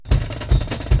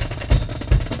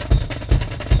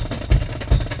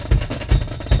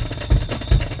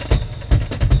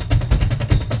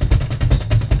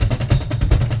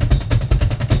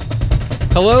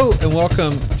Hello and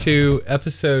welcome to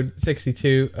episode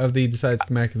 62 of the Decide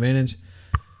Schematic Advantage.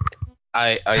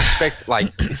 I expect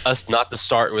us not to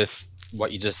start with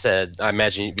what you just said. I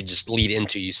imagine we just lead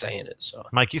into you saying it. So,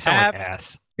 Mike, you sound like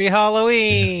ass. Happy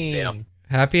Halloween! Yeah.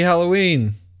 Happy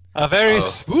Halloween. A very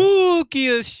spooky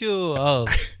issue of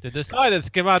the Decided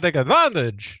Schematic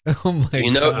Advantage. Oh my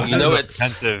god. You know It's it's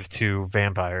offensive to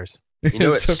vampires. You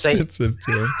know it's it's Satan. offensive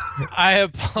too. I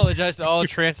apologize to all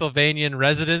Transylvanian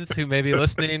residents who may be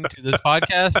listening to this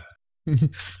podcast.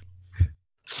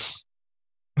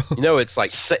 it's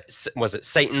like was it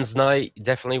Satan's night?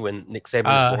 Definitely when Nick Saban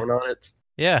was born on it.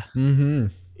 Yeah. Mm-hmm.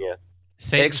 It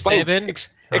Satan explains Saban,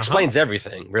 explains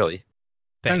everything, really.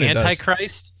 the Kinda does.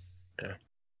 Antichrist. Yeah.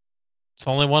 It's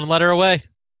only one letter away.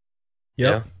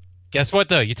 Yep. Guess what,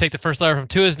 though? You take the first letter from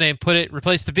Tua's name,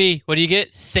 replace the B. What do you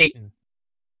get? Satan.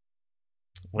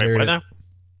 Wait, There what it now?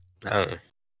 I don't know.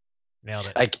 Nailed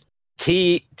it. Like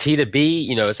T to B,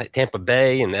 it's like Tampa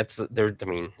Bay, and that's there. I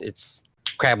mean, it's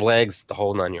crab legs, the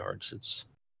whole 9 yards. It's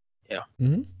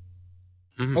Mhm.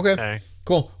 Mhm. Okay. Okay.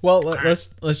 Cool. Well,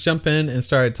 let's jump in and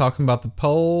start talking about the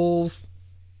polls.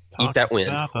 Eat that win.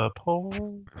 About the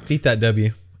poll. Let's eat that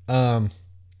W. All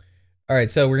right,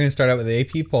 so we're gonna start out with the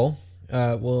AP poll.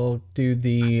 We'll do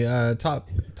the top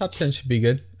 10 should be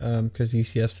good because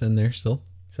UCF's in there still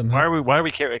somehow. Why do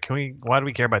we care? Why do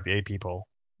we care about the AP poll?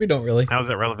 We don't really. How is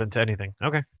that relevant to anything?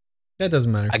 Okay. That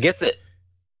doesn't matter. I guess you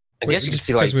can Just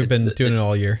see because like we've been doing it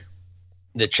all year.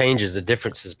 the changes, the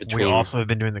differences We between. also have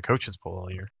been doing the coaches poll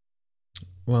all year.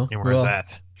 Well, And where's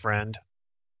that, friend?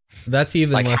 that's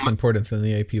even Like less how- important than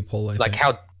the AP poll. I like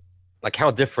think.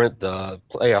 how different the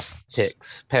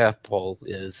playoff poll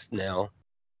is now.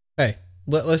 Hey,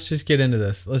 let's just get into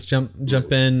this. Let's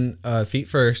jump in feet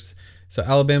first. So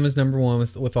Alabama's number 1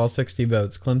 with all 60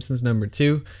 votes. Clemson's number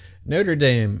 2. Notre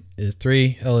Dame is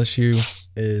 3. LSU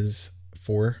is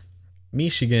 4.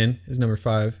 Michigan is number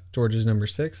 5. Georgia's number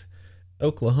 6.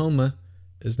 Oklahoma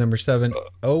is number 7.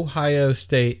 Ohio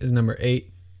State is number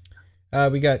 8.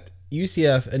 We got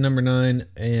UCF at number 9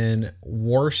 and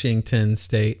Washington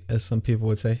State, as some people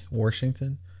would say.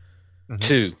 Washington Mhm.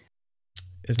 2.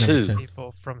 is number 10.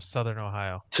 People from Southern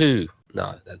Ohio. 2.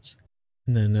 No, that's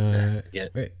And then, yeah.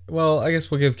 wait, well, I guess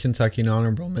we'll give Kentucky an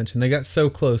honorable mention. They got so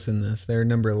close in this. They're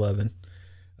number 11.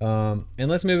 And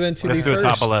let's move into Let's the do first. a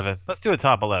top 11. Let's do a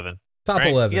top 11. Top right?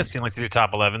 11. ESPN likes to do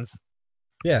top 11s.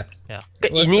 Yeah. You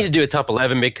Let's- need to do a top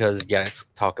 11 because let's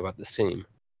talk about this team.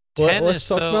 Well, 10 let's is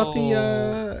talk about so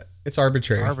the. It's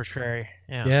arbitrary. arbitrary.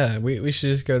 Yeah. Yeah, we should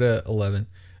just go to 11.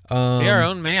 Be our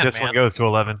own man. This man. one goes to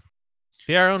 11.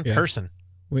 Be our own Yeah. person.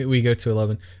 We go to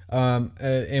 11.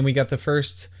 And we got the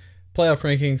first playoff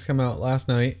rankings come out last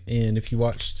night. And if you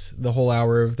watched the whole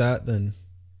hour of that, then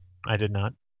I did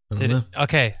not. I don't Did know. it,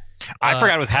 okay. I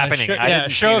forgot it was happening. I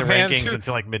didn't show see of the hands rankings who-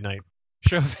 until like midnight.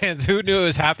 Show of hands. Who knew it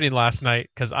was happening last night?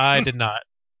 Because I did not.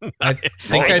 I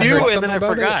think I I'd knew, heard and something then I about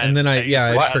forgot. it, and then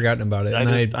I'd What? forgotten about it, I and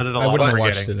did a lot I wouldn't of have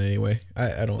watched it forgetting. anyway.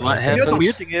 I don't. What I You know what the happened?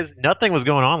 weird thing is? Nothing was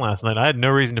going on last night. I had no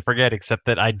reason to forget except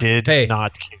that I did Hey.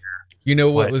 not care. You know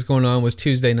what What? was going on was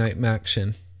Tuesday night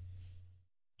action.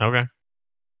 Okay.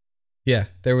 Yeah,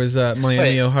 there was Miami,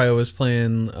 Wait. Ohio was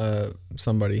playing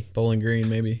somebody, Bowling Green,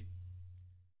 maybe.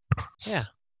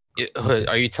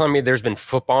 Are you telling me there's been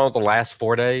football the last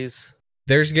 4 days?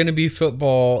 There's gonna be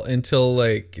football until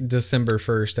like December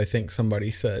 1st. I think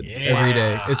somebody said every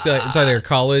day. It's either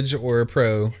college or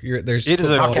pro. There's It is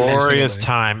a football every single glorious day.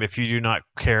 time if you do not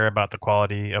care about the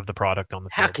quality of the product on the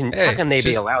How field. can they be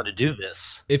just- allowed to do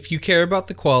this? If you care about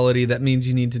the quality, that means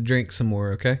you need to drink some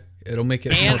more. Okay, it'll make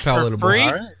it And more for palatable. free?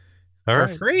 All right. All For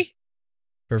right. free?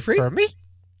 For free. For me?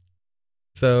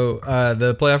 So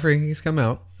the playoff rankings come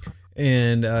out,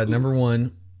 and number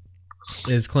 1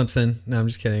 is Clemson. No, I'm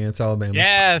just kidding. It's Alabama.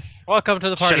 Yes. Welcome to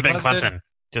the party. Should have been Clemson.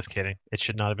 Just kidding. It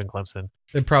should not have been Clemson.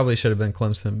 It probably should have been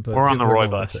Clemson, but We're on the people are Roy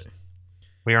going with bus. it.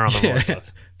 We are on the road Yeah.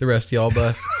 bus. The rest of y'all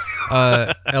bus.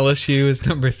 LSU is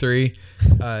number 3.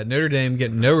 Notre Dame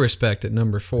getting no respect at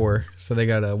number 4, so they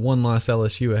got a 1-loss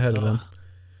LSU ahead of them.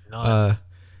 None.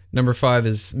 Number 5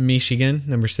 is Michigan.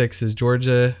 Number 6 is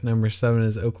Georgia. Number 7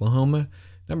 is Oklahoma.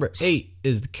 Number 8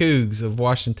 is the Cougs of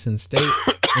Washington State.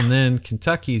 And then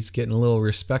Kentucky's getting a little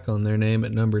respect on their name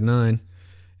at number 9.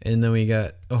 And then we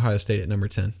got Ohio State at number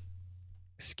 10.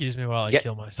 Excuse me while I Yeah.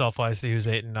 kill myself while I see who's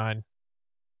 8 and 9.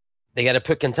 They got to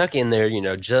put Kentucky in there,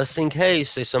 just in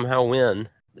case they somehow win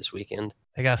this weekend.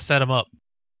 They got to set them up.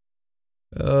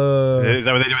 Is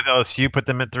that what they do with LSU? Put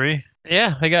them at 3?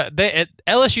 Yeah,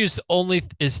 LSU's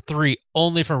is 3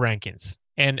 only for rankings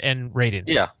and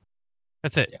ratings. Yeah.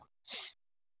 That's it. Yeah.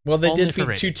 Well, they Only did for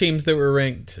beat 2 ratings. teams that were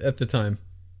ranked at the time.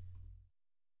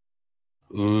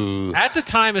 Ooh. At the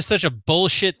time, is such a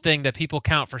bullshit thing that people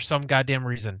count for some goddamn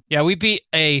reason. Yeah, we beat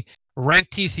a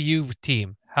ranked TCU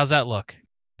team. How's that look?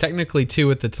 Technically 2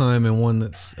 at the time and 1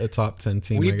 that's a top 10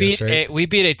 team, We I beat guess, right? we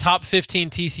beat a top 15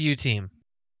 TCU team.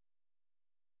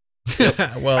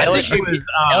 Well,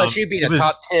 LSU beat a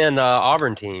top 10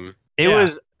 Auburn team. It Yeah.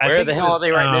 was. I Where think the it hell was, are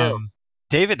they right now?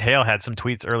 David Hale had some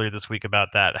tweets earlier this week about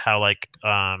that. How like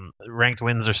ranked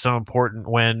wins are so important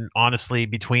when honestly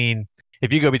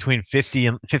if you go between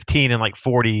 15 and like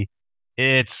 40,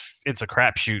 it's a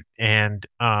crapshoot, and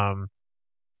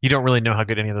you don't really know how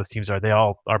good any of those teams are. They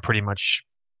all are pretty much.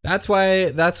 that's why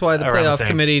the Around the playoff same.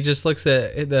 committee just looks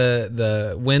at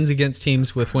the wins against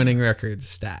teams with winning records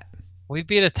stat. We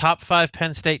beat a top 5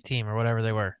 Penn State team or whatever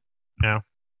they were.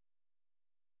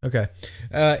 Okay.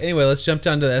 Anyway, let's jump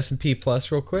down to the S&P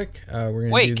Plus real quick. We're gonna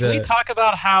Wait, do can we talk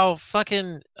about how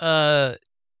fucking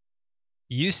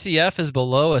UCF is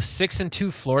below a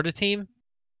 6-2 Florida team?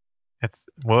 It's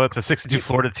a 6-2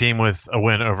 Florida team with a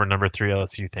win over number 3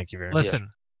 LSU. Thank you very much. Listen,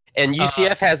 And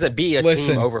UCF hasn't beat a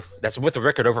listen. team that's with a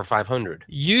record over 500.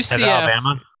 Has UCF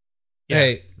Alabama? Yeah.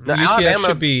 Hey, No, UCF Alabama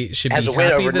should be Has a win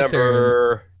happy over that they're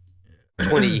number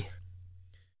 20.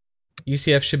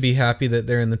 UCF should be happy that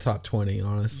they're in the top 20,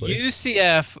 honestly.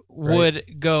 UCF would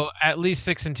go at least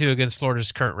 6-2 against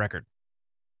Florida's current record.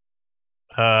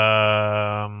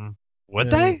 Would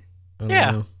Yeah. they? I don't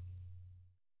Yeah. know.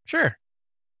 Sure.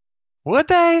 Would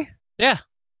they?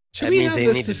 Should That we means have they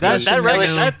this need to- discussion That right really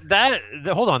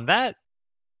now? hold on, that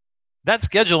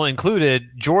schedule included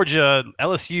Georgia,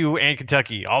 LSU, and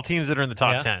Kentucky, all teams that are in the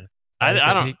top Yeah. 10. I think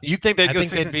I don't. You think they'd I go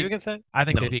think they'd 6-2 beat- against that? I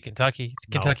think No. they beat Kentucky.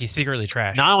 No. Kentucky's secretly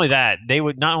trash. Not only that,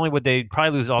 not only would they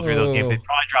probably lose all 3 of those games, Oh. they'd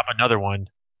probably drop another one.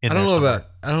 I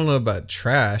don't know about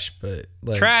trash, but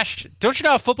like Trash. Don't you know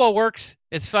how football works?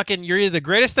 It's fucking. You're either the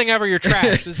greatest thing ever. You're trash.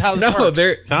 This is how this no, works.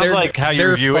 they're Sounds they're- like how you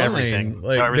they're review fine. everything.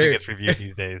 Like How everything they're- gets reviewed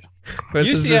these days.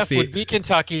 this is UCF the- would beat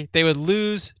Kentucky. They would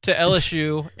lose to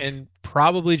LSU and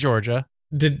probably Georgia.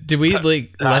 Did we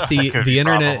like I let don't think it the would be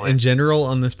internet probably. in general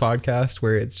on this podcast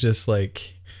where it's just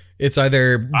like it's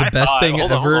either the best thing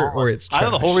hold on, ever hold on. or it's I trash.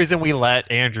 know the whole reason we let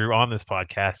Andrew on this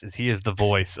podcast is he is the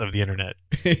voice of the internet.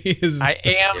 he's, I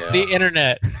am Yeah. the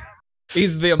internet.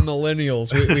 he's the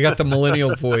millennials. We got the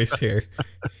millennial voice here.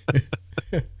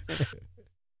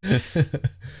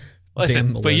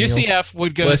 Listen, Damn but millennials. UCF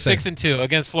would go Listen. 6-2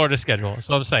 against Florida's schedule. That's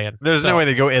what I'm saying. There's no way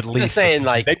they go at least. saying, 6-2.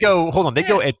 like- they go. Hold on, they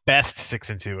go at best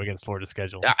 6-2 against Florida's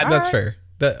schedule. That's fair.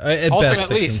 That at Also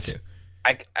best at 6-2.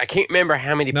 I can't remember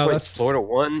how many No, points that's- Florida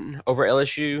won over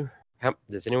LSU.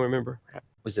 Does anyone remember?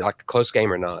 Was it like a close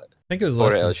game or not? I think it was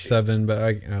Florida less than LSU. 7, but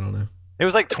I don't know. It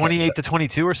was like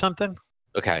 28-22 or something.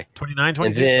 Okay. 29-22.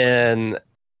 And then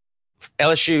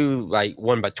LSU like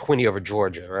won by 20 over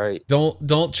Georgia, right?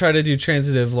 Don't try to do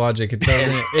transitive logic. It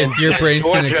doesn't. It's your And brain's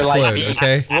gonna Georgia, like, explode. beat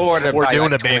Okay. Florida We're by,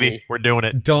 doing like, it, baby. 20. We're doing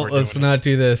it. Don't. We're Let's doing not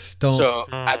do this. Don't. So,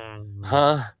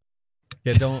 huh?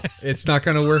 Yeah. Don't. It's not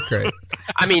gonna work right.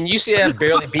 I mean, UCF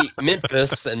barely beat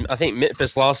Memphis, and I think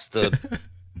Memphis lost to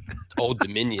Old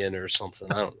Dominion or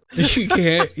something. I don't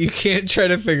know. You can't try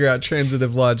to figure out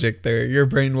transitive logic there. Your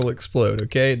brain will explode.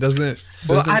 Okay. It doesn't.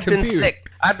 Well, Doesn't I've compute. been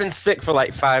sick. I've been sick for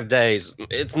like 5 days.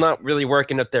 It's not really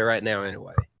working up there right now,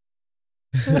 anyway.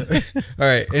 All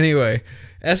right. Anyway,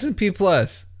 S&P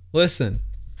Plus. Listen,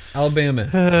 Alabama,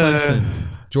 Clemson,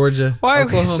 Georgia, Why are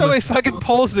we Oklahoma, so many fucking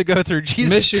polls to go through?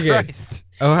 Jesus Michigan. Christ.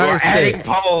 Ohio We're State, adding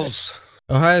polls.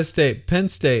 Ohio State, Penn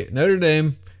State, Notre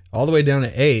Dame, all the way down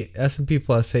to 8. S&P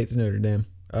Plus hates Notre Dame.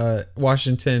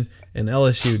 Washington and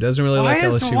LSU doesn't really Why like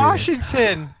is LSU. either.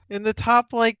 Washington in the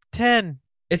top like 10?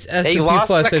 It's S&P lost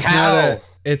Plus. the It's not a. cow.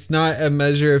 It's not a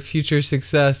measure of future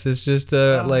success. It's just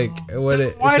a like what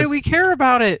it. Why it's do we care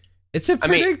about it? It's a I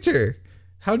mean- predictor.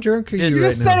 How drunk are You you You right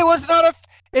just said now? it was not a.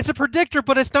 It's a predictor,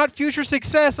 but it's not future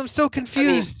success. I'm so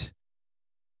confused.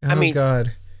 Oh I mean-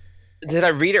 God. Did I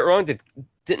read it wrong?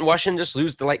 Didn't Washington just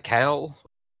lose to like Cal?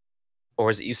 Or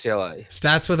is it UCLA?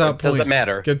 Stats without It doesn't points.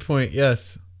 matter. Good point.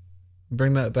 Yes.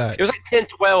 Bring that back. It was like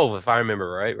 10-12 if I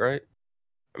remember right?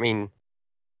 I mean,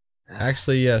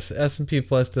 Actually, yes. S&P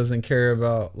Plus doesn't care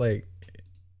about like.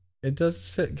 It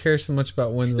doesn't care so much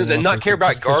about wins. does and it not losses, care about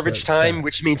just cares garbage about time, stats.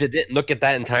 which means it didn't look at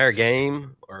that entire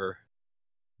game? Or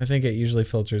I think it usually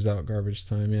filters out garbage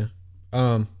time. Yeah.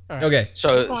 All right. Okay.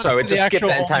 so Move on so to it the just skipped actual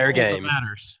the only entire poll that game.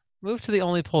 matters. Move to the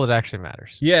only poll that actually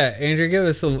matters. Yeah, Andrew, give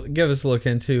us a look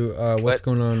into what's What?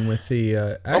 going on with the.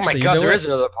 Oh my Actually, you god, know there what? is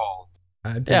another poll.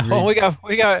 I did Yeah, well, read-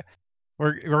 we got.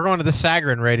 We're going to the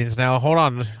Sagarin ratings now. Hold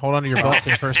on to your belt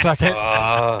here for a second.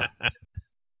 Uh,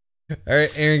 All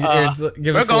right, Aaron,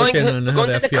 give we're us a look going, in on we're how going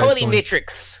the to the FBI is Cody going.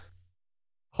 Matrix.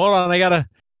 Hold on, I gotta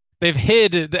They've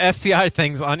hid the FBI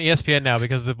things on ESPN now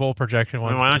because the bowl projection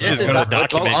ones. Why don't you This just is go to a the football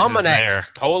document?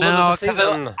 almanac. Poll No, of the 'cause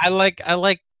season. I like.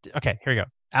 Okay, here we go.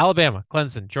 Alabama,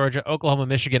 Clemson, Georgia, Oklahoma,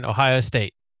 Michigan, Ohio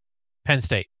State, Penn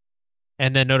State,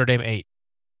 and then Notre Dame 8.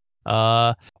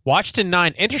 Washington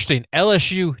 9. Interesting.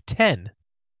 LSU 10.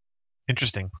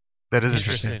 Interesting. That is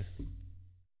interesting.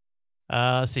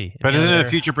 Let's see. But Any isn't it a other-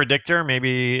 future predictor?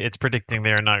 Maybe it's predicting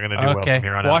they're not going to do well Okay. from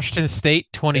here on out. Washington State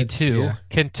 22. yeah.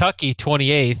 Kentucky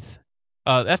 28th.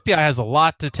 The FBI has a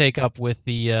lot to take up with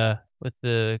the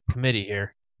committee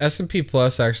here. S&P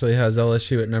Plus actually has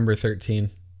LSU at number 13.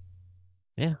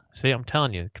 Yeah. See, I'm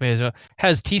telling you, the committee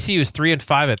has TCU is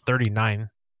 3-5 at 39.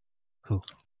 Who?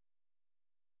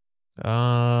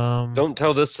 Don't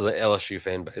tell this to the LSU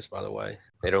fan base, by the way.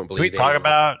 They don't Can believe we talk anyone.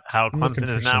 about how I'm looking Clemson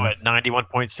is for now some- at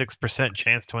 91.6%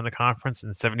 chance to win the conference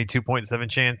and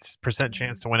 72.7%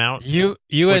 chance to win out? UNC,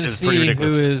 is pretty who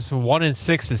ridiculous. is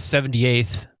 1-6, is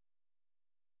 78th.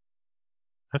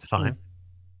 That's fine.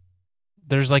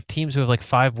 There's like teams who have like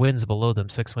 5 wins below them,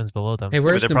 6 wins below them. Hey, But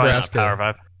where's they're probably not Power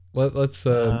Nebraska? 5. Let's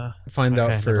Uh, find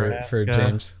out okay, for Nebraska.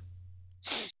 James.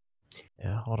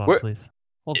 Yeah, hold on, Where- please.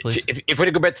 Hold, please. If we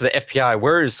to go back to the FPI,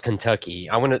 where is Kentucky?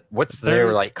 I want to. What's their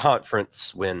They're- like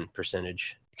conference win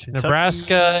percentage? Kentucky-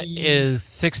 Nebraska is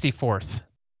 64th.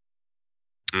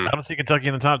 I don't see Kentucky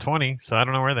in the top 20, so I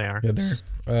don't know where they are. Yeah,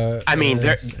 there. I mean,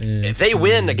 they're- If they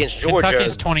win against Georgia,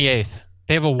 Kentucky's 28th.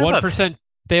 They have a That's not- 1%.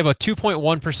 They have a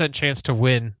 2.1% chance to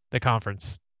win the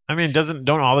conference. I mean, don't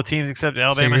all the teams except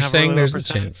Alabama So you're have saying a there's a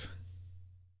percent?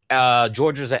 chance.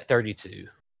 Georgia's at 32,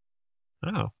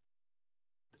 Oh,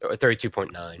 or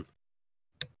 32.9.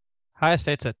 Ohio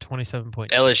State's at 27.2.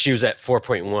 LSU's at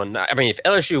 4.1. I mean, if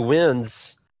LSU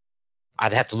wins,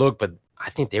 I'd have to look, but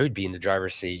I think they would be in the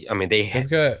driver's seat. I mean, They've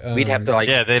got. we'd have to like.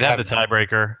 yeah, they'd have the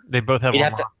tiebreaker. They both have We'd one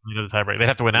have to- loss. They'd have the tiebreaker. They'd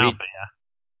have to win out, We'd- but yeah.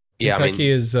 Yeah, I Kentucky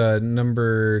mean, is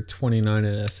number 29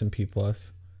 in S&P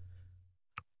Plus.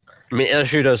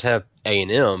 LSU does have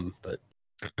A&M, but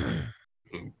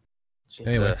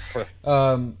Anyway.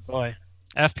 uh, Boy,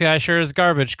 FPI sure is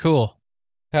garbage. Cool.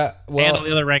 And all Well,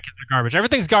 the other rankings are garbage.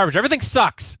 Everything's garbage. Everything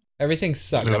sucks. everything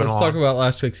sucks. Moving Let's along. talk about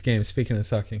last week's game. Speaking of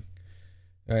sucking.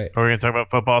 All right. Are we going to talk about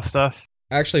football stuff?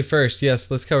 Actually, first, yes,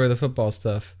 let's cover the football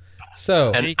stuff.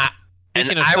 So, and I,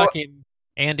 Speaking and of I will- sucking,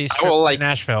 Andy's I trip will, to like-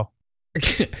 Nashville.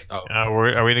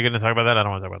 Are we going to talk about that? I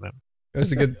don't want to talk about that. it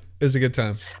was a good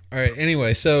time. All right.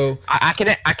 Anyway, so I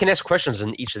can ask questions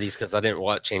in each of these because I didn't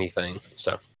watch anything.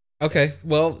 So okay,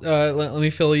 well, let me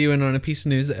fill you in on a piece of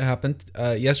news that happened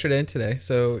yesterday and today.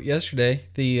 So yesterday,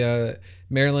 the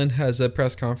Maryland has a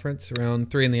press conference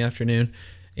around 3 p.m,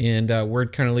 and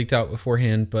word kind of leaked out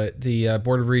beforehand, but the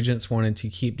Board of Regents wanted to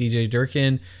keep DJ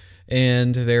Durkin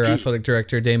and their athletic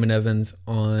director Damon Evans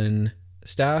on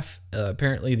staff.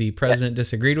 Apparently, the president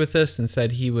disagreed with this and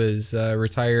said he was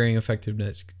retiring effective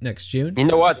next June. you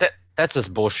know what? That's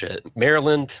just bullshit.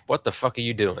 Maryland, what the fuck are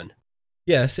you doing?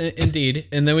 Yes, indeed.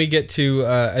 And then we get to,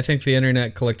 I think the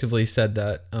internet collectively said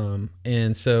that.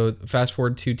 And so fast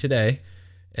forward to today,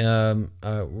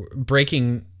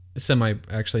 breaking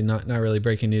actually not really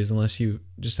breaking news unless you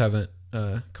just haven't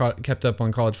kept up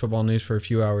on college football news for a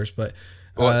few hours. But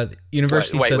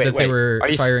university Wait, said wait, that they wait. were Are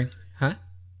you- firing. Huh?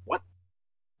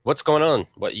 What's going on?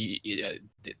 What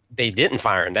they didn't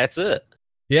fire him. That's it.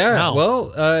 Yeah. No.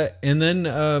 Well, and then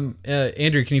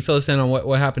Andrew, can you fill us in on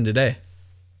what happened today?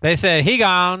 They said he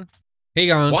gone. Hey,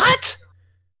 gone. What?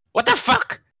 What the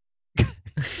fuck?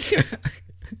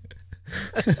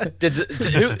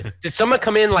 Did someone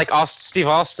come in like Steve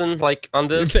Austin like on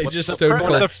this? They What's just the- stone the-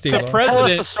 cold the Steve. the Austin. pres- Tell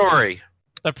us the President- story.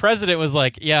 The president was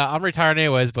like, "Yeah, I'm retiring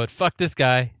anyways, but fuck this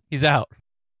guy. He's out."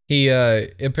 He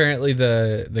apparently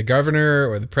the governor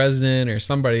or the president or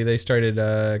somebody, they started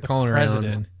calling around,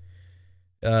 president.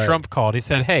 and Trump called. He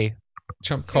said, "Hey,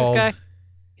 Trump this called. guy,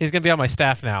 he's gonna be on my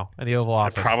staff now in the Oval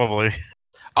Office." Probably.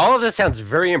 All of this sounds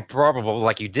very improbable.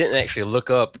 Like you didn't actually look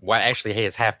up what actually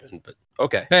has happened. But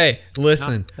okay. Hey,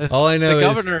 listen. This- All I know the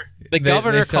is governor. The they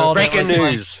governor said- called. and Breaking was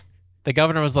like- news. the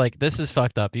governor was like, "This is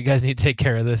fucked up. You guys need to take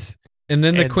care of this." and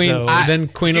then the and Queen so- then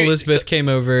Queen you- Elizabeth came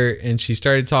over and she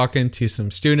started talking to some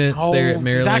students there at he's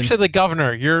Maryland. actually the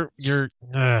governor. You're.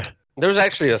 There's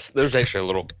actually a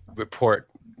little report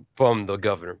from the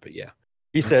governor, but yeah,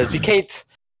 he says he can't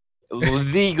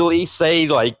legally say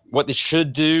like what they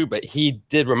should do, but he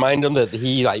did remind them that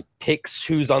he like picks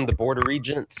who's on the board of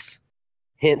regents.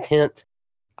 Hint, hint.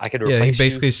 I could replace Yeah, he you.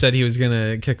 basically said he was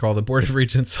gonna kick all the Board of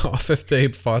Regents off if they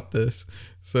fought this.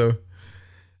 So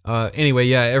anyway,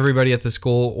 yeah, everybody at the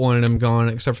school wanted him gone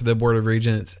except for the Board of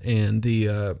Regents and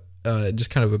the just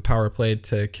kind of a power play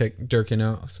to kick Durkin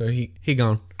out. So he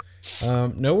gone.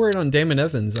 No word on Damon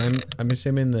Evans. I'm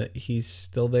assuming that he's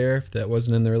still there. If that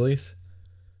wasn't in the release.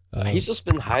 He's just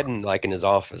been hiding like in his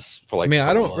office for like. I mean, a I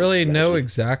couple don't months, really know imagine.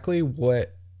 exactly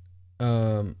what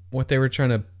they were trying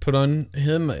to put on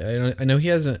him. I know he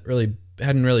hadn't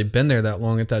really been there that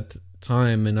long at that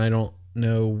time, and I don't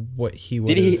know what he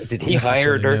would have Did he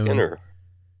hire necessarily Durkin known. or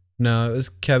No, it was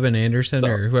Kevin Anderson so?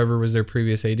 or whoever was their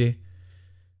previous AD.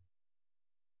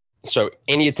 So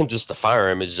any attempt just to fire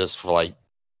him is just for like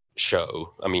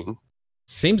show. I mean,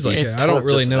 Seems like it. It's I don't kind of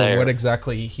really just know there. what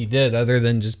exactly he did other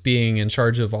than just being in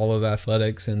charge of all of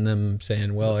athletics and them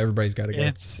saying, well, everybody's got to go.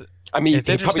 It's I mean, it's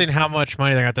he interesting how much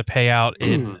money they're going to have to pay out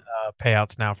in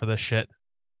payouts now for this shit.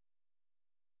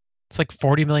 It's like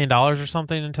 $40 million or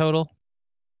something in total.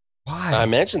 Why? I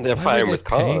imagine they're Why firing would with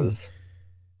they pay? cause.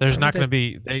 There's Why not would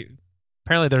going to be.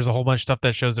 Apparently, there's a whole bunch of stuff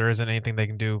that shows there isn't anything they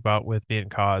can do about with being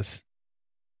cause.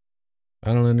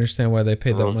 I don't understand why they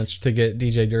paid that Well- much to get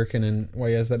DJ Durkin and why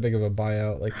he has that big of a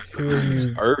buyout. Like, who are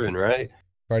you Irvin, right?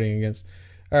 fighting against?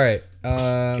 All right,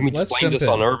 Can we let's just blame jump this in.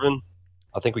 on Irvin?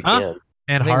 I think we Huh? can.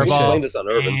 And I think we We should blame Harbaugh this on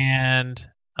Irvin. and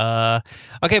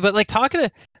okay, but like talking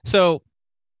to so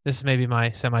this may be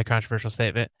my semi-controversial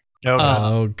statement. Oh,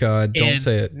 God. Oh God, don't And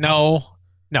say it. No.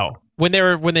 When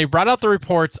they brought out the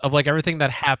reports of like everything that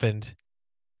happened,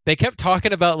 they kept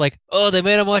talking about like, oh, they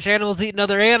made them watch animals eating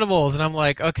other animals, and I'm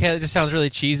like, okay, that just sounds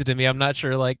really cheesy to me. I'm not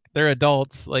sure, like they're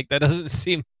adults, like that doesn't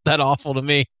seem that awful to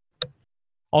me.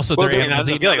 Also, Well, they're I mean, animals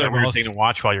I eating feel like it's other a weird animals. thing to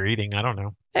watch while you're eating. I don't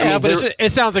know. Yeah, I mean, but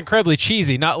it sounds incredibly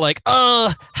cheesy. Not like,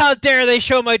 oh, how dare they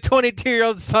show my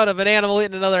 22-year-old son of an animal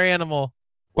eating another animal?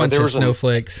 Well, Bunch there of was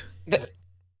snowflakes.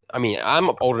 I mean,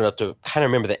 I'm old enough to kind of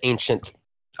remember the ancient.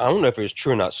 I don't know if it was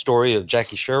true or not. Story of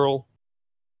Jackie Sherrill,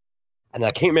 and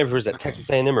I can't remember if it was at Texas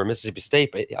A&M or Mississippi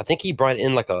State, but I think he brought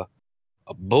in like a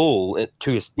bull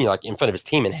to his, like in front of his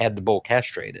team and had the bull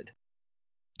castrated.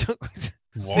 What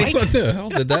the hell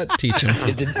did that teach him?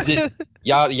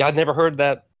 Y'all never heard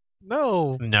that?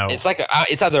 No. No. It's like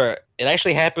it's either it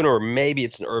actually happened or maybe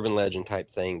it's an urban legend type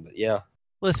thing. But yeah,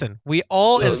 Listen, we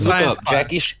all in look science up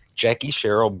class. Jackie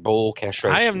Sherrill bull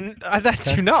castration. I am. I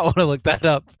do not want to look that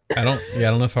up. I don't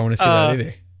know if I want to see that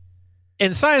either.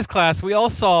 In science class, we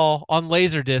all saw on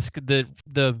Laserdisc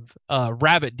the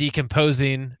rabbit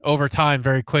decomposing over time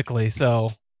very quickly.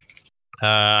 So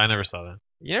I never saw that.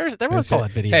 everyone saw that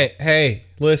video. Hey,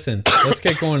 listen. Let's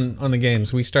get going on the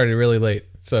games. We started really late,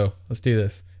 so let's do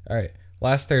this. All right.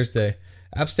 Last Thursday,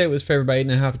 App State was favored by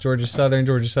 8.5. Georgia Southern.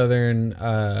 Georgia Southern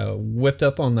whipped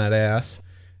up on that ass,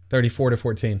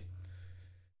 34-14.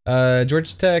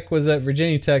 Georgia Tech was at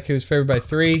Virginia Tech, who was favored by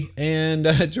 3, and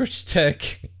Georgia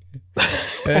Tech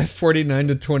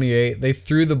 49-28. They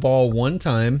threw the ball one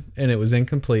time and it was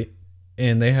incomplete,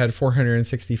 and they had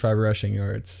 465 rushing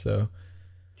yards. So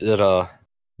did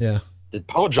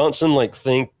Paul Johnson like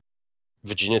think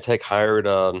Virginia Tech hired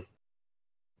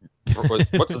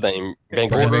what's his name, Van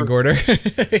Brian Van Gorder?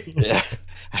 Gorder. Yeah,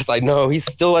 I was like, no, he's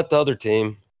still at the other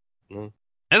team. This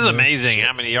is Yeah. amazing.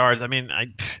 How many yards? I mean,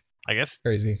 I guess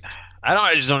Crazy.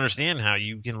 I just don't understand how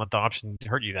you can let the option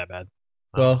hurt you that bad.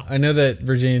 Well, I know that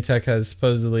Virginia Tech has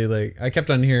supposedly, like, I kept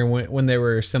on hearing when they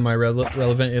were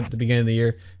semi-relevant at the beginning of the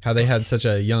year, how they had such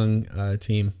a young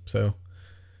team. So,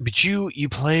 But you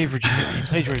play Virginia, you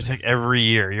play Georgia Tech every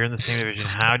year. You're in the same division.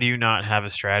 How do you not have a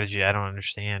strategy? I don't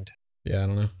understand. yeah, I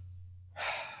don't know.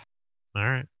 All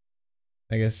right.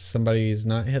 I guess somebody's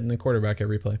not hitting the quarterback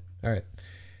every play. All right.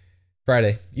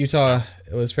 Friday, Utah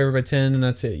was favored by 10, and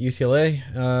that's at UCLA.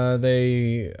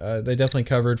 They definitely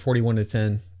covered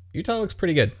 41-10. Utah looks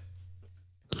pretty good.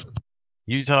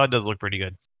 Utah does look pretty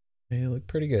good. They look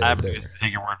pretty good. I'm there. just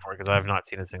take your word for it because I have not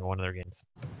seen a single one of their games.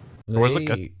 Boys look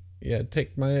good. Yeah,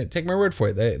 take my word for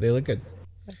it. They look good.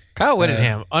 Kyle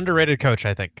Whittingham, underrated coach,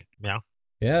 I think.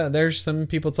 Yeah, there's some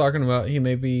people talking about he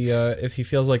may be if he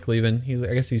feels like leaving.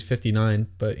 I guess he's 59,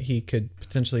 but he could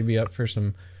potentially be up for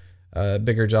some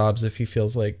bigger jobs if he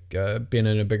feels like being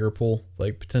in a bigger pool.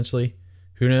 Like potentially,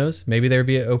 who knows? Maybe there'd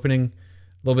be an opening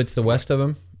a little bit to the west of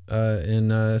him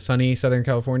in sunny Southern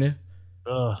California,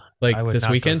 Ugh, like I would this not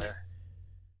go weekend. there.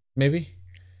 Maybe.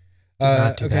 Do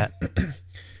not do okay.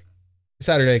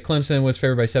 Saturday, Clemson was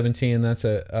favored by 17. That's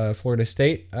at Florida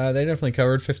State. They definitely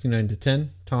covered 59-10.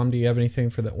 Tom, do you have anything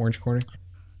for the Orange Corner?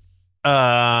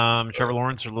 Trevor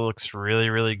Lawrence looks really,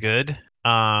 really good.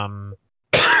 I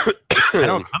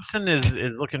know Clemson is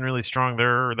looking really strong.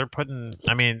 They're putting.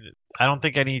 I mean, I don't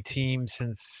think any team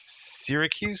since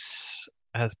Syracuse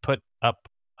has put up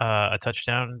a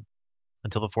touchdown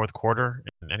until the fourth quarter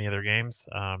in any other games.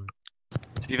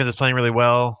 This defense is playing really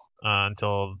well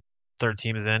until third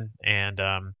team is in, and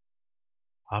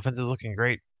offense is looking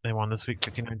great. They won this week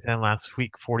 59-10. Last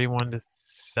week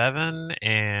 41-7,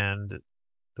 and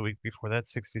the week before that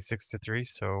 66-3.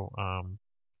 So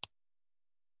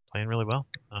playing really well.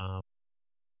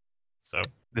 So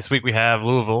this week we have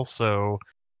Louisville. So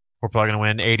we're probably gonna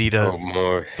win 80 Oh, to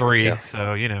more 3. Yeah.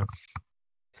 So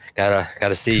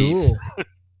Gotta see. Cool.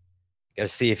 Gotta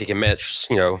see if he can match.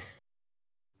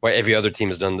 What every other team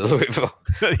has done to Louisville.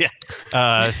 yeah.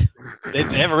 They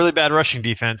have a really bad rushing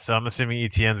defense, so I'm assuming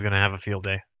ETN's gonna have a field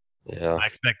day. Yeah. I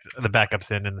expect the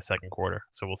backups in the second quarter,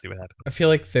 so we'll see what happens. I feel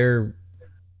like they're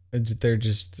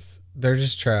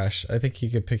just trash. I think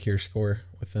you could pick your score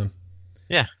with them.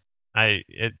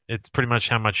 It's pretty much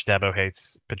how much Dabo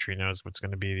hates Petrino is what's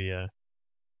going to be the.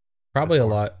 Probably a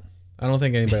score. lot. I don't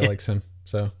think anybody likes him.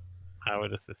 So, I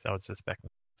would suspect.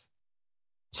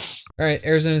 all right,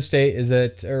 Arizona State was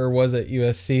at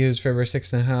USC, who's favored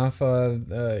 6.5.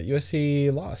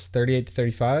 USC lost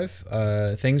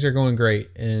 38-35. Things are going great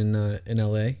in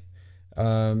LA.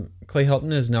 Clay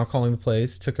Helton is now calling the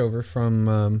plays. Took over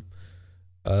from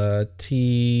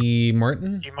T.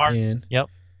 Martin. T. Martin. And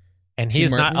And T.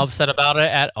 he's not Martin? upset about it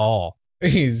at all.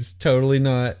 he's totally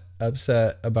not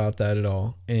upset about that at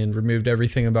all, and removed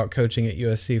everything about coaching at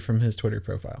USC from his Twitter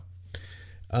profile.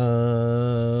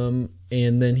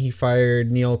 And then he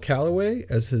fired Neil Callaway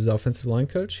as his offensive line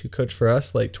coach, who coached for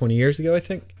us like 20 years ago, I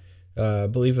think. I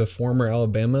believe a former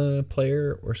Alabama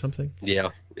player or something. Yeah.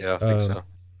 I think so.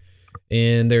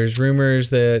 And there's rumors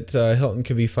that Hilton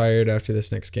could be fired after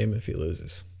this next game if he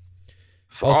loses.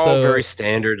 All Also- very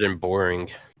standard and boring.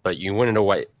 But you want to know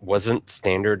what wasn't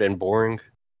standard and boring?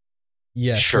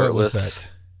 Yes, what was Shirtless.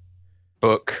 that?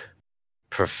 Book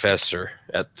professor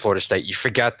at Florida State. You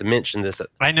forgot to mention this.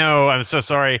 I know. I'm so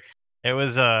sorry. It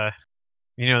was that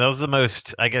was the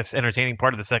most, I guess, entertaining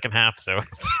part of the second half. So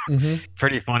it's hmm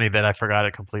pretty funny that I forgot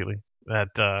it completely. That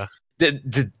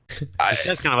Did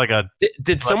that's kind of like a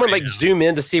did someone like Right now. zoom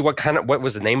in to see what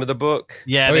was the name of the book?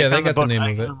 yeah. Oh, yeah, they found got the book. name I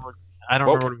of it. I don't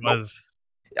remember what it Well, was.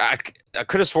 I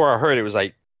could have swore I heard it was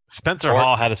like Spencer dark-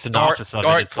 Hall had a synopsis of it.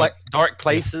 dark, It's like, dark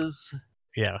places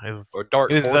yeah, it was. or dark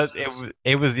It was, forces.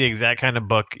 it was the exact kind of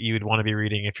book you would want to be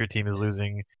reading if your team is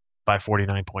losing by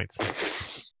 49 points.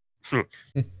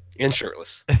 And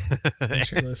shirtless. I'm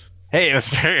sure this. Hey, it was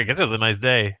very. I guess it was a nice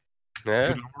day. Yeah.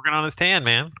 He's been working on his tan,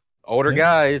 man. Older Yeah.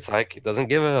 guy, it's like it doesn't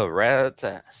give a rat's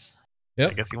ass. I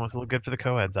Yep. guess he wants to look good for the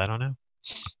co-eds. I don't know.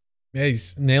 Yeah,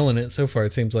 he's nailing it so far,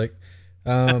 it seems like.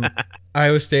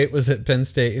 Iowa State was at Penn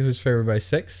State, who was favored by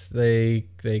 6. They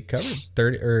covered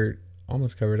 30, or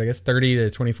almost covered, I guess,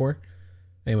 30-24.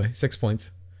 Anyway, 6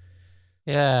 points.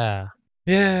 Yeah.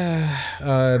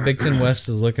 Yeah. Big Ten West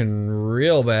is looking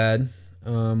real bad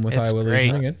with It's Iowa great.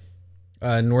 losing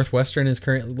again. Northwestern is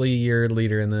currently your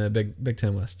leader in the Big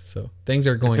Ten West. So things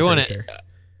are going doing great it. there.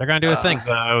 They're going to do a thing.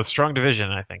 Strong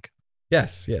division, I think.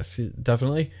 Yes,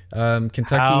 definitely.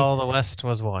 Kentucky. How the West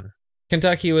was won.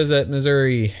 Kentucky was at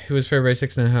Missouri, who was favored by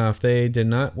 6.5. They did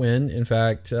not win. In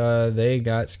fact, they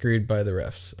got screwed by the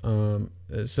refs.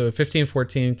 So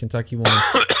 15-14, Kentucky won.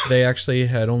 They actually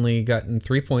had only gotten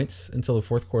 3 points until the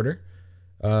fourth quarter.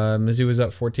 Mizzou was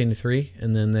up 14-3,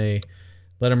 and then they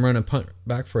let them run a punt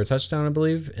back for a touchdown, I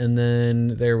believe. And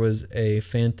then there was a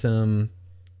phantom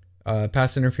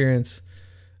pass interference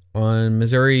on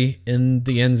Missouri in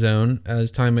the end zone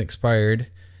as time expired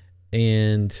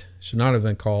and should not have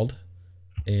been called.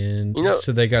 And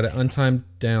so they got an untimed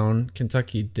down.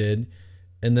 Kentucky did.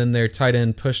 And then their tight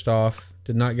end pushed off,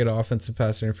 did not get an offensive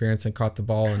pass interference, and caught the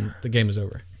ball, and the game was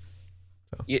over.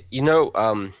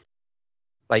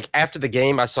 Like after the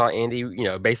game, I saw Andy,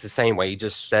 based the same way he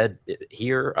just said it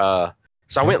here.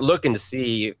 So I went looking to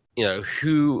see,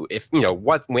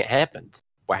 what happened.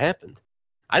 What happened?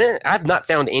 I've not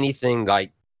found anything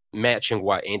like matching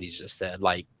what Andy's just said,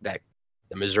 like that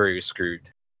the Missouri was screwed.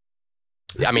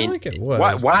 I feel mean, like it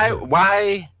was.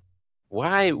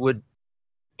 why would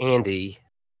Andy,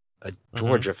 a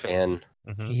Georgia fan,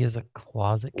 Mhm. He is a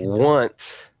closet. want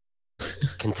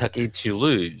Kentucky to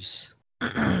lose?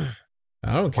 I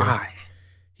don't care. Why?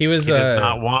 He was. He does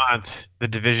not want the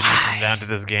division to come Why? down to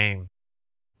this game.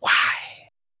 Why?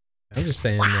 I'm just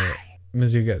saying that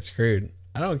Mizzou got screwed.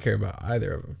 I don't care about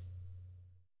either of them.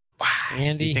 Why?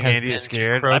 Andy You think has Andy is been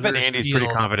scared? to I bet Kroger Andy's pretty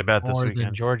Field confident about this more than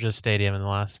weekend. Georgia Stadium in the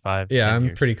last 5. Yeah, 10 I'm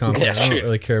years. pretty confident. Yeah, I don't sure.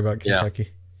 really care about Yeah. Kentucky.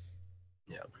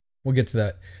 Yeah. We'll get to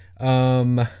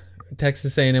that.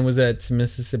 Texas A&M was at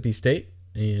Mississippi State,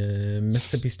 and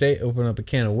Mississippi State opened up a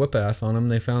can of whoop ass on them.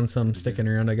 They found some sticking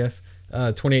around, I guess.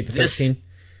 28-13.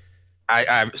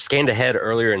 I scanned ahead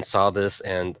earlier and saw this,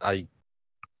 and I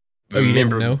Oh, you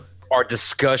didn't remember know? our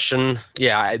discussion.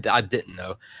 Yeah, I didn't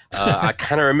know. I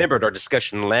kind of remembered our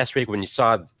discussion last week when you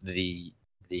saw the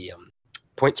the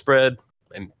point spread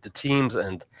and the teams,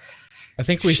 and I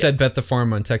think we said bet the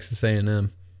farm on Texas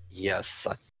A&M. yes,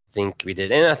 I think we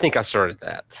did, and I think I started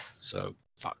that. So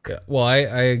fuck. Yeah. Well, I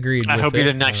agreed. I with hope you it.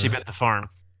 didn't actually bet the farm.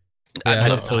 Yeah, I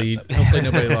did hopefully not.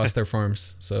 nobody lost their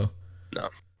farms. So. No.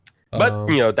 But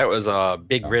Um, that was a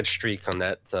big red streak on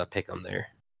that pick on there.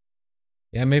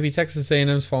 yeah, maybe Texas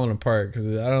A&M's falling apart because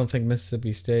I don't think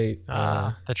Mississippi State.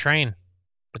 The train,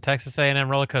 the Texas A&M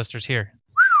roller coaster's here.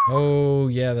 Oh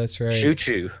yeah, that's right. Choo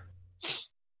choo.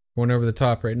 Going over the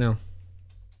top right now.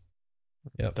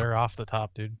 Yep. They're off the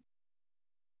top, dude.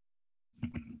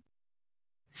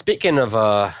 Speaking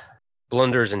of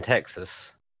blunders in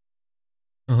Texas,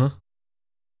 Uh huh.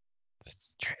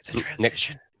 It's a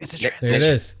transition. It's a Nick- transition. There it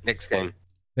is. next game.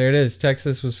 There it is.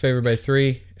 Texas was favored by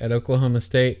 3 at Oklahoma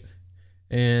State,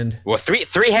 and Well, three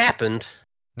happened.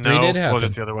 Three No, did well, happen.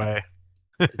 just the other way.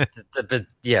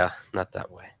 Yeah, not that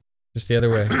way. just the other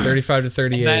way, 35 to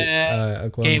 38. That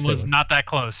Oklahoma Game State. was won. not that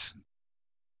close.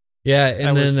 Yeah,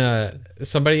 and that then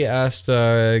somebody asked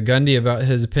Gundy about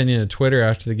his opinion of Twitter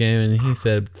after the game, and he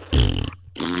said,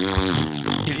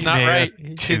 He's He not made a right.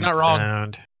 He's toot not wrong.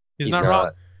 sound. He's He's not not.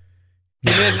 wrong. He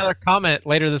made another comment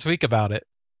later this week about it.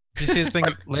 Did you see his thing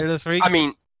later this week? I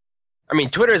mean,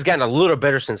 Twitter has gotten a little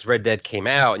better since Red Dead came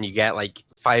out, and you got like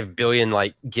 5 billion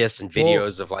like gifs and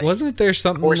videos of like. "Wasn't there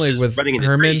something like horses with running in the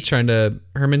Herman trees.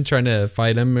 trying to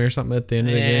fight him or something at the end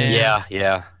of the game?"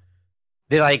 Yeah.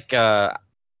 They like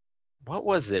what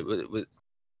was it? Was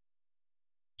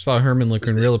Saw Herman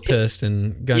looking real pissed,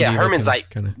 and Gundy. Yeah, Herman's like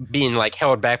kind of. being like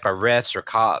held back by refs or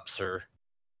cops or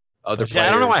other players. Yeah,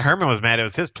 I don't know why Herman was mad. It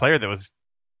was his player that was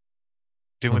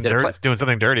doing Did it play- doing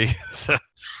something dirty. So I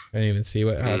didn't even see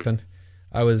what happened.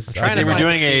 I was I'm trying they to were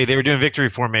find- doing victory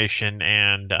formation,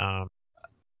 and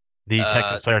the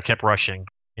Texas player kept rushing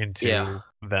into Yeah.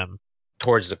 them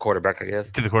towards the quarterback, I guess.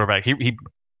 to the quarterback. He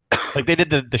like they did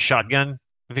the shotgun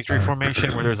victory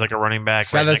formation where there's like a running back.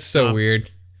 God, right that's next to so him.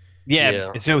 weird. Yeah,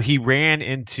 Yeah. so he ran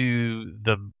into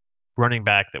the running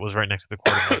back that was right next to the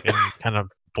quarterback and kind of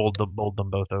bowled them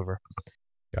both over.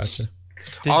 Gotcha.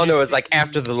 Did All I you know is see- like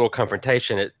after the little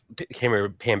confrontation, it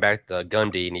came back to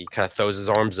Gundy, and he kind of throws his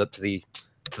arms up to the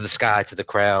sky, to the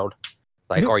crowd,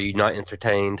 like, "Are you not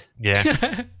entertained?" Yeah,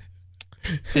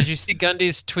 Did you see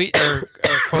Gundy's tweet or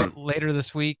quote later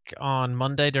this week on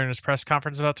Monday during his press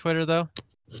conference about Twitter, though?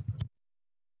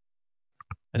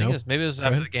 I think No. maybe it was Go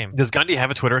after ahead. the game. does Gundy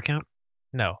have a Twitter account?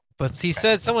 No, but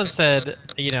someone said,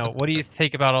 what do you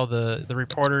think about all the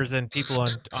reporters and people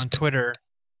on Twitter,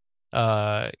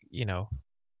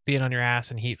 being on your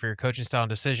ass and heat for your coaching style and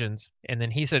decisions? And then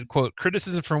he said, quote,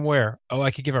 criticism from where? Oh,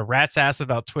 I could give a rat's ass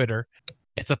about Twitter.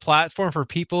 It's a platform for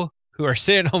people who are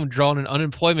sitting at home drawing an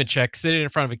unemployment check sitting in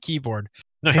front of a keyboard.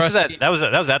 No, he Trust said me. that was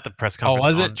at the press Oh,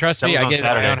 conference. was it? Trust that me, was I on get it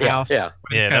at my own Saturday. house. Yeah.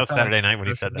 Yeah, that was Saturday night when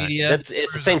he said that. Media.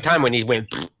 It's the same time when he went.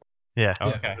 Yeah. Oh,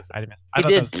 okay. Yeah. I didn't. I He thought that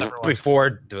did was a separate one.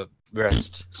 before the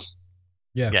rest.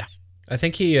 I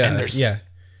think he. And there's- Yeah.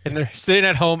 And they're sitting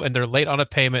at home and they're late on a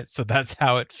payment, so that's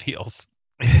how it feels.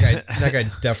 That guy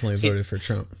definitely voted for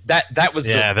Trump. That was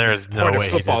Yeah, the there's no part of way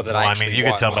he did. football that Well, I I mean, actually you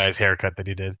could tell watched. by his haircut that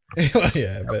he did.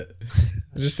 Yeah, but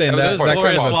I'm just saying That that was that part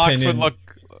kind of of locks opinion. would look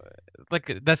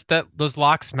like those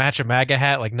locks match a MAGA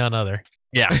hat like none other.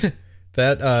 Yeah.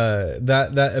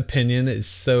 That opinion is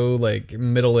so like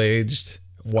middle-aged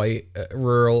white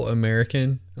rural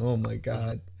American. Oh my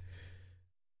god.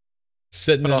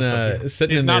 Sitting But in also,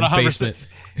 sitting he's in their not 100%. basement.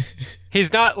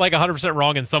 He's not like 100%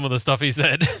 wrong in some of the stuff he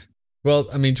said. Well,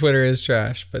 I mean, Twitter is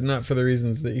trash, but not for the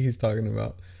reasons that he's talking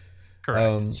about.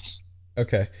 Correct.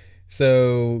 Okay.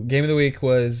 So game of the week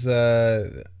was,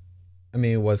 it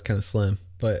was kind of slim,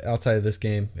 but outside of this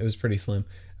game, it was pretty slim.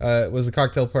 It was the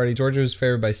cocktail party. Georgia was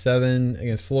favored by 7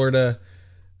 against Florida.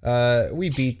 We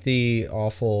beat the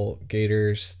awful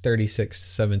Gators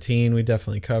 36-17. We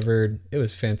definitely covered. It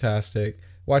was fantastic.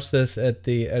 Watched this at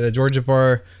a Georgia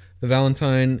bar, the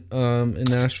Valentine, in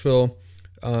Nashville.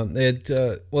 They had, it's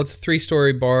a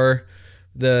 3-story bar.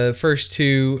 The first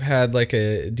 2 had like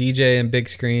a DJ and big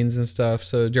screens and stuff.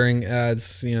 So during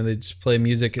ads, they just play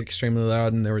music extremely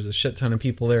loud, and there was a shit ton of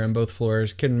people there on both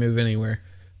floors. Couldn't move anywhere,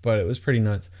 but it was pretty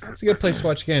nuts. It's a good place to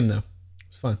watch a game, though.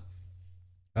 It's fun.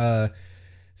 So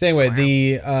anyway,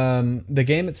 the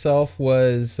game itself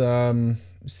was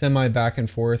semi back and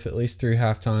forth, at least through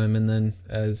halftime, and then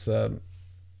as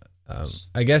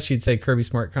I guess you'd say Kirby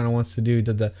Smart kind of wants to do,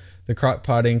 did the crock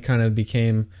potting kind of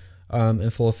became in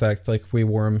full effect. Like, we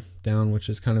wore him down, which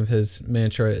is kind of his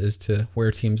mantra, is to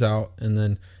wear teams out and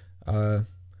then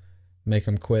make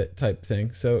them quit type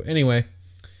thing. So anyway,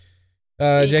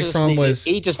 Jake Fromm was...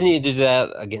 He just needed to do that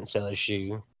against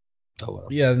LSU. Oh well.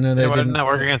 Yeah, no, they Why didn't. didn't that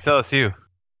work against LSU?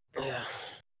 Yeah.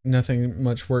 Nothing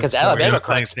much works. Because for Alabama You're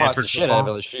playing cracks spots the Stanford shit out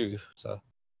of football? LSU. So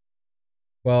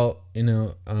Well,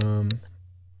 you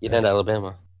and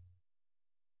Alabama.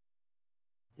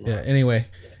 yeah. Anyway,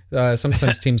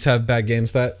 sometimes teams have bad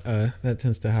games. That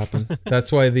tends to happen.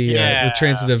 That's why the Yeah.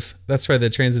 transitive. That's why the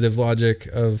transitive logic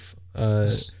of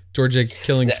Georgia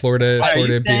killing Yeah. Florida, Are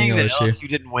Florida you beating saying that LSU. LSU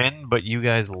didn't win, but you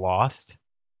guys lost?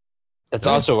 That's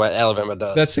Yeah. also what Alabama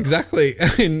does. That's exactly. I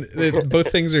mean,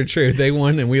 both things are true. They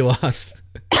won and we lost.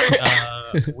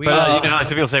 We But you know how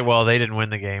some people say, "Well, they didn't win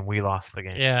the game; we lost the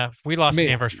game." yeah, we lost I mean- the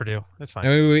game versus Purdue. That's fine. I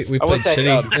mean, we I will played say,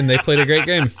 shitty and they played a great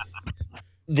game.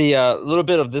 The little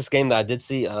bit of this game that I did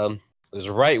see, it was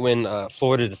right when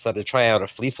Florida decided to try out a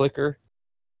flea flicker.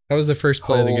 That was the first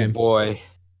play of the game. Boy,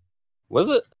 was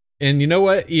it? And you know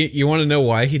what? You want to know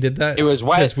why he did that? It was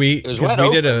wide. Because It was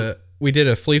wide we did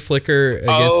a flea flicker against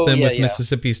Oh, them yeah, with yeah.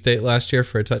 Mississippi State last year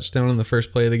for a touchdown on the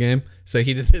first play of the game. So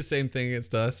he did the same thing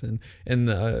against us, and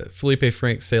Felipe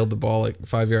Frank sailed the ball like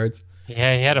 5 yards.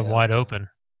 Yeah, he had him Yeah. wide open.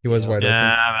 He was Yeah. wide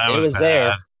Yeah, that It was, was bad.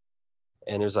 there.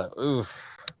 And there's like, oof,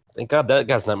 thank God that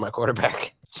guy's not my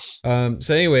quarterback. open.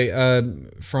 So anyway,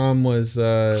 Fromm was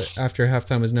after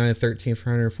halftime was 9-13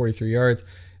 for 143 yards.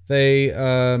 They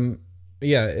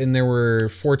and there were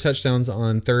 4 touchdowns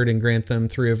on third and Grantham,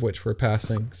 3 of which were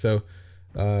passing. So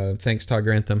thanks Todd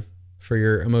Grantham for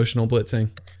your emotional blitzing.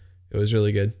 It was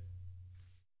really good.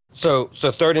 So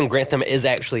third and Grantham is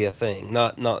actually a thing,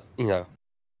 not you know.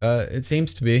 It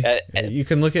seems to be. Uh, You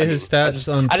can look at his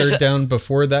stats on I just- third down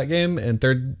before that game and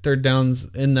third downs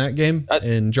in that game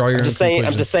and draw your I'm own just saying.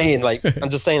 conclusions. I'm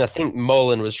just saying. I think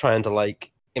Mullen was trying to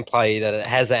like imply that it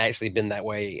hasn't actually been that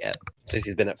way since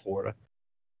he's been at Florida.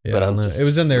 Yeah, but I I'm don't know. just- It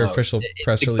was in their no, official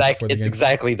press release before the It's game.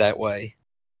 exactly that way.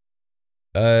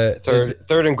 It-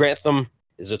 Third and Grantham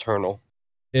is eternal.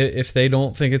 if they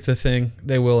don't think it's a thing,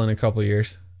 they will in a couple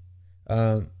years.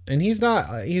 And he's not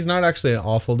actually an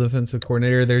awful defensive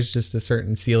coordinator. There's just a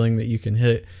certain ceiling that you can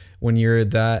hit when you're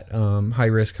that high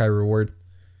risk, high reward.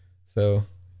 So,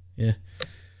 yeah,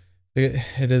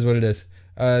 it is what it is.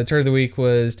 Turn of the week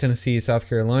was Tennessee, South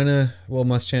Carolina. Will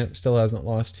Muschamp still hasn't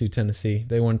lost to Tennessee.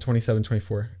 They won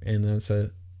 27-24, and that's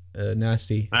a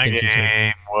nasty, That stinky turn.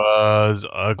 game was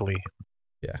ugly.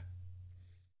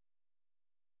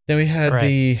 Then we had Right.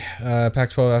 the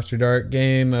Pac-12 After Dark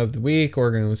game of the week.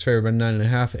 Oregon was favored by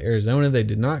 9.5 at Arizona. They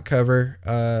did not cover.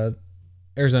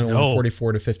 Arizona won No.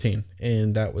 44-15,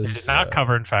 and that was They did not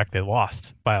cover. In fact, they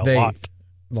lost by a they lot.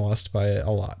 lost by a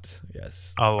lot.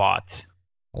 Yes, A lot.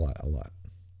 a lot.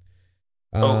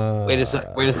 Oh, wait a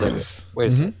sec- wait a second. yes. Wait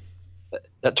a second.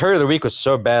 That turn of the week was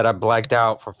so bad I blacked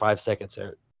out for 5 seconds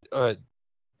there.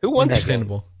 Who won that game?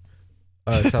 Understandable.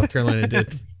 South Carolina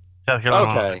did. South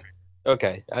Carolina.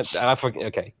 Okay. I forget.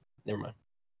 Okay, never mind.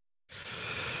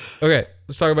 Okay,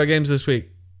 let's talk about games this week.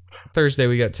 Thursday,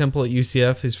 we got Temple at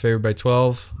UCF, who's favored by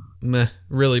 12.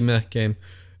 Really meh game.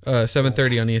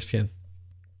 7:30 on ESPN.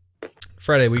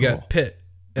 Friday, we got Pitt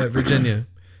at Virginia.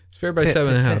 It's favored by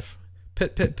 7.5.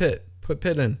 Pitt. Put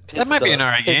Pitt in. That might be an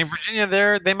alright game. It's-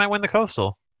 Virginia, they might win the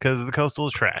Coastal because the Coastal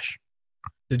is trash.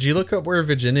 Did you look up where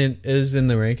Virginia is in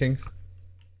the rankings?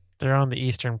 They're on the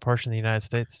eastern portion of the United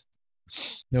States.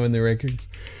 No, in the rankings.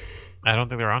 I don't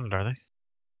think they're on it, are they?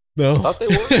 No. Thought they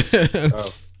were.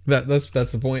 Oh.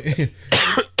 That's the point.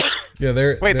 Yeah,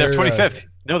 they're. Wait, they're they're 25th.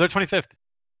 No, they're 25th.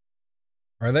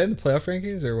 Are they in the playoff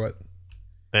rankings or what?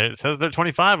 It says they're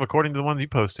 25 according to the ones you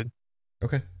posted.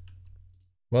 Okay.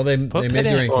 Well, they Put made the Pitt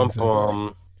in. rankings.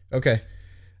 then. Okay.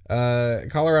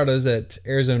 Colorado's at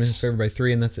Arizona is favored by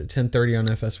 3, and that's at 10:30 on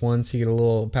FS1. So you get a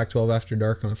little Pac-12 After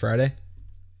Dark on a Friday.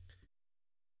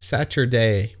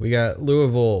 Saturday, we got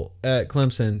Louisville at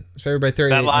Clemson. It's favored by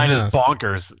 38. That line is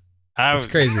bonkers. It's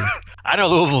crazy. I know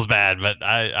Louisville's bad, but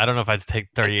I don't know if I'd take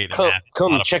 38 and a Come, half.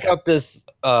 come Not a- check out this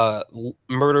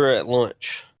murder at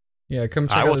lunch. Yeah, come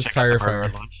check I out will this check tire out the burger fire.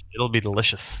 at lunch. It'll be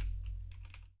delicious.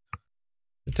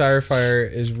 The tire fire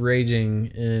is raging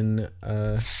in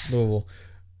Louisville.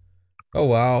 Oh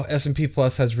wow, S&P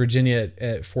Plus has Virginia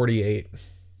at 48.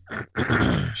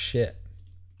 Shit,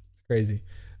 it's crazy.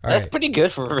 All That's right, pretty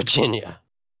good for Virginia.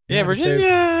 Yeah, but they're-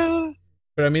 Virginia.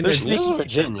 But I mean, They're they're, sneaky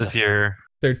Virginia. this year.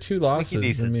 they're 2 losses. I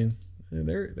decent. mean,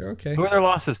 they're okay. Who are their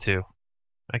losses to?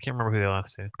 I can't remember who they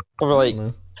lost to. Over I like don't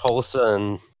know. Tulsa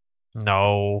and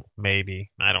No,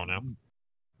 maybe. I don't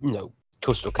know.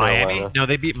 Coastal Carolina. Miami? No,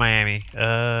 they beat Miami.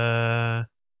 I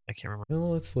can't remember. Well,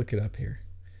 let's look it up here.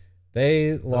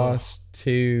 They lost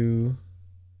to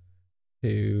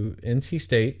NC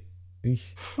State. Eesh.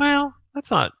 Well,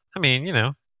 that's not. I mean,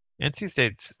 NC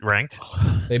State's ranked.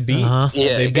 They beat. Uh-huh.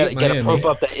 Yeah, They you beat gotta Miami. pump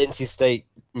up that NC State.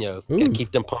 Ooh. Gotta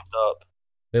keep them pumped up.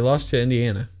 They lost to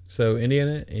Indiana. So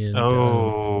Indiana and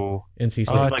NC State. This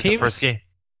is like the teams- first game.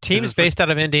 Teams is based out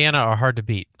of Indiana are hard to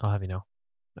beat. I'll have you know.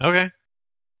 Okay.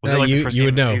 Was it like the you first you game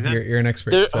would of the know. season? You're an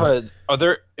expert. There, So. are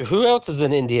there? Who else is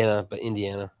in Indiana but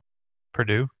Indiana?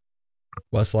 Purdue.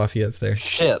 West Lafayette's there.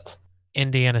 Shit.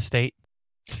 Indiana State,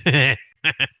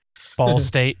 Ball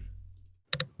State,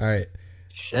 All right.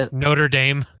 Shit. Notre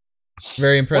Dame.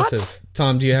 Very impressive.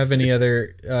 Tom, do you have any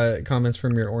other comments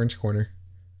from your orange corner?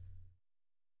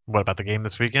 What about the game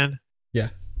this weekend? Yeah.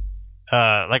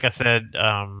 Like I said,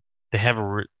 they have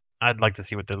I'd like to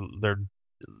see what their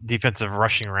defensive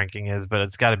rushing ranking is, but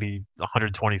it's got to be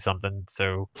 120 something.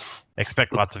 So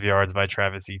expect lots of yards by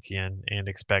Travis Etienne and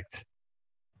expect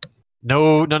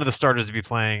none of the starters to be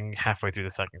playing halfway through the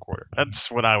second quarter.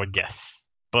 That's what I would guess.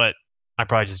 But I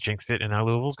probably just jinxed it, and now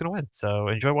Louisville's going to win. So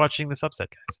enjoy watching this upset,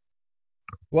 guys.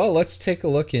 Well, let's take a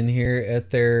look in here at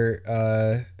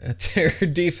their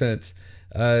defense.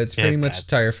 It's pretty much bad. a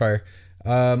tire fire.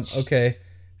 Okay,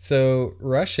 so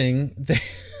rushing,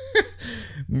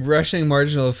 rushing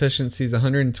marginal efficiency is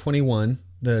 121.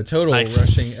 The total Nice.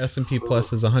 rushing S&P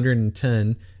plus is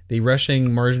 110. The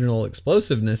rushing marginal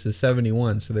explosiveness is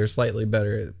 71, so they're slightly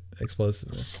better at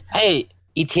explosiveness. Hey,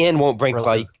 Etienne won't break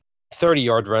Relative. like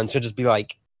 30-yard runs. He'll just be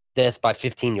like death by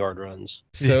 15-yard runs.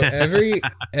 So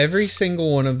every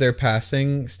single one of their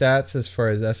passing stats, as far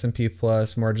as S&P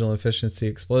plus, marginal efficiency,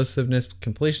 explosiveness,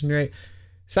 completion rate,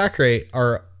 sack rate,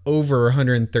 are over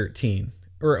 113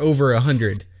 or over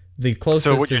 100. The closest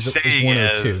So what you're is saying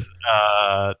 102. is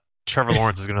Trevor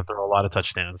Lawrence is going to throw a lot of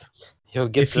touchdowns. He'll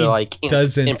get If to he like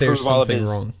doesn't, improve there's all of something his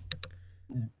wrong.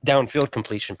 downfield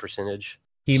completion percentage.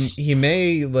 He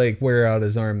may like wear out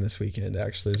his arm this weekend.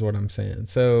 Actually, is what I'm saying.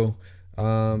 So,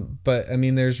 but I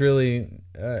mean, there's really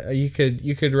you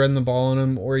could run the ball on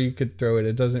him or you could throw it.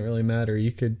 It doesn't really matter.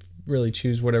 You could really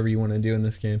choose whatever you want to do in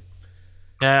this game.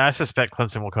 Yeah, I suspect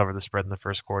Clemson will cover the spread in the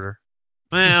first quarter.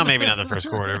 Well, maybe not the first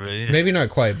quarter, but yeah. Maybe not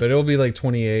quite, but it'll be like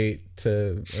 28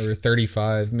 or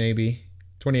 35, maybe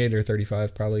 28 or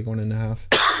 35, probably going into half.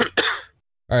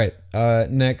 All right.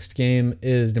 Next game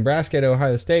is Nebraska at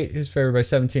Ohio State, who's favored by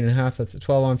 17.5. That's at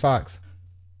 12 on Fox.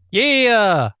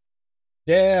 Yeah.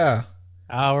 Yeah.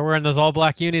 We're wearing those all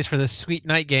black unis for this sweet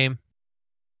night game.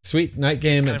 Sweet night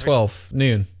game at 12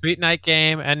 noon. Sweet night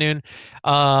game at noon.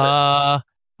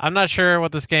 I'm not sure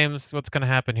what's going to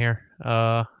happen here.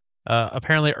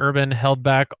 Apparently Urban held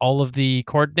back all of the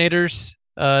coordinators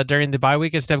during the bye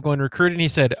week instead of going recruiting. He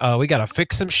said, we got to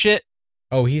fix some shit.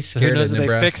 Oh, he's So who scared knows of if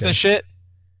they fix Nebraska. the shit?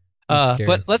 He's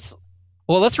scared. But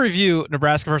let's review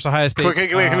Nebraska versus Ohio State. Wait,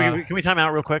 can we time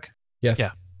out real quick? Yes. Yeah.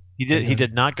 He did. He Okay.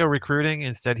 did not go recruiting.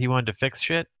 Instead, he wanted to fix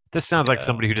shit. This sounds like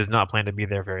somebody who does not plan to be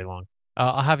there very long.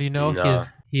 I'll have you know Nah.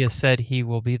 he has said he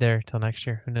will be there till next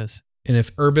year. Who knows? And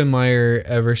if Urban Meyer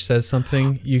ever says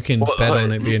something, you can Well, bet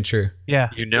on it being true. Yeah.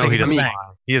 You know Take he it doesn't back.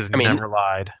 lie. He has I mean- never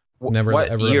lied. Never, what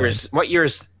ever years? What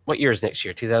years next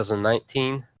year?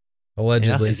 2019.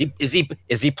 Allegedly.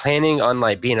 Is he planning on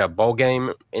like being a bowl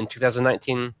game in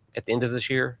 2019 at the end of this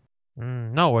year?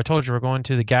 No, I told you we're going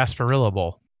to the Gasparilla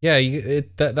Bowl. Yeah,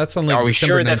 that's on like Are we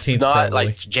December sure that's 19th not probably.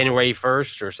 like January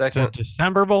 1st or It's a 2nd?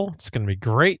 December Bowl. It's going to be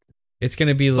great. It's going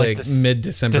to be it's like like this-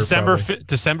 mid-December probably.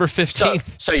 December So, 15th.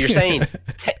 so you're saying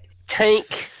tank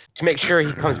to make sure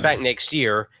he comes back next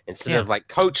year instead Yeah. of like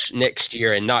coach next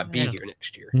year and not be Yeah. here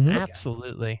next year. Mhm.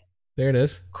 Absolutely. There it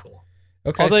is. Cool.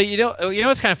 Okay. Although you know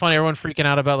it's kind of funny. Everyone freaking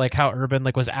out about like how Urban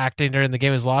like was acting during the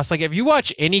game he's lost. Like if you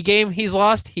watch any game he's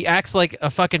lost, he acts like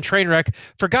a fucking train wreck.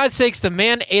 For God's sakes, the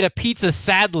man ate a pizza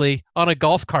sadly on a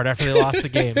golf cart after they lost the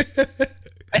game.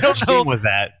 I don't Which know. game was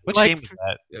that? Which like- game was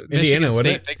that? Indiana, Michigan wasn't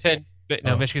State it? Big Ten.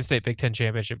 No, Oh. Michigan State Big Ten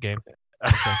championship game.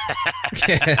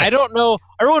 I don't know.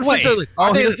 Everyone freaks out like, Are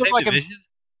oh, they he in doesn't the look same like him. division?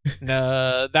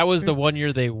 No, that was the one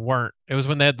year they weren't. It was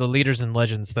when they had the Leaders and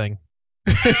Legends thing.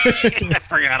 I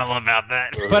forgot all about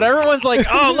that. But everyone's like,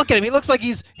 "Oh, look at him! He looks like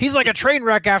he's like a train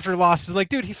wreck after losses." Like,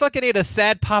 dude, he fucking ate a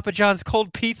sad Papa John's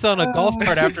cold pizza on a golf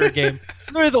cart after a game.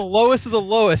 Literally the lowest of the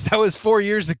lowest. That was 4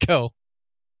 years ago.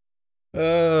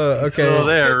 Okay. Still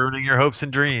there, ruining your hopes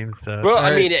and dreams. So. Well, I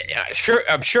Alright. mean,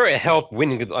 I'm sure it helped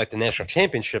winning like the national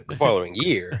championship the following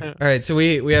year. All right, so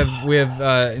we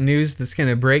have news that's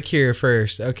gonna break here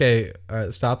first. Okay,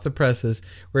 stop the presses.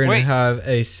 We're gonna Wait. have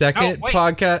a second No, wait.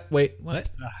 podcast. Wait, what?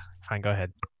 Fine, go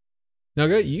ahead. No,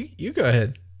 go. You go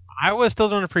ahead. I was still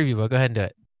doing a preview, but go ahead and do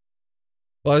it.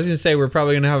 Well, I was gonna say we're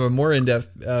probably gonna have a more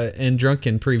in-depth and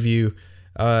drunken preview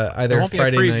There either won't be a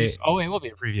Friday preview. night. Oh, it will be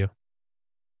a preview.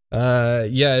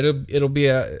 Yeah, it'll be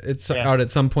it's Yeah. out at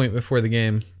some point before the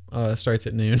game starts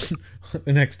at noon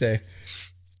the next day.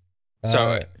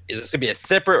 So is this gonna be a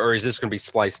separate or is this gonna be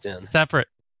spliced in? Separate.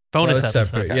 Bonus it's episode.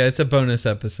 separate. Yeah, it's a bonus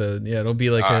episode. Yeah, it'll be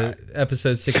like Alright.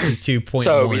 episode 62.1.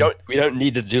 So we don't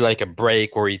need to do like a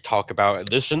break where we talk about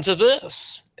listen to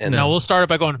this. And No, we'll start it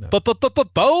by going No.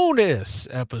 bonus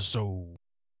episode.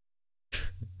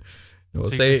 We'll so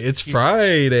you say just- it's you-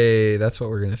 Friday. That's what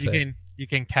we're gonna say. You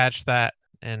can catch that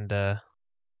and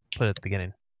put it at the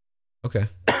beginning. Okay.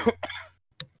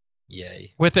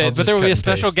 yay. With I'll it, but just there will be cut a and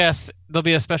special paste. guest. There'll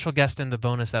be a special guest in the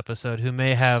bonus episode who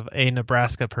may have a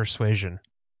Nebraska persuasion.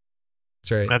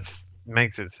 That's right. That's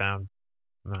makes it sound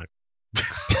not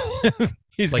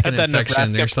He's Like got an that infection or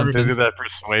Nebraska something. to do that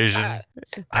persuasion.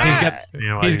 You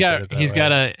know why He's you said got it that way.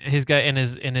 he's got in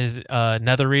his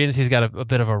nether readings he's got a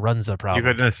bit of a Runza You problem.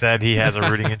 couldn't have said he has a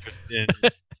rooting interest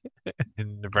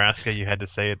in Nebraska. You had to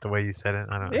say it the way you said it.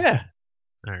 I don't know. Yeah.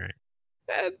 All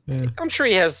right. Yeah. I'm sure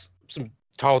he has some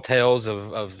tall tales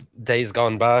of days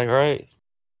gone by, right?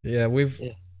 Yeah, we've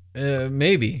Yeah.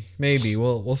 maybe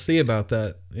we'll see about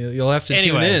that. You'll have to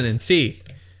tune in Anyways. and see.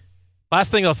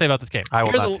 Last thing I'll say about this game. I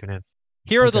will Here are not the- tune in.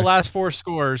 Here are the Okay. last four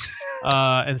scores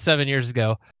and 7 years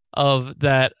ago of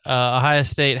that Ohio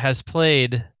State has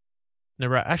played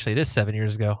Nebraska. Actually, it is 7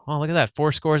 years ago. Oh, look at that.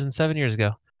 4 scores and 7 years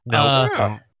ago.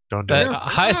 No, don't do That it.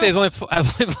 Ohio State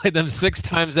has only played them 6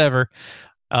 times ever.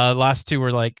 Last two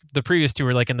were the previous two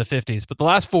were like in the 50s. But the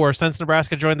last 4 since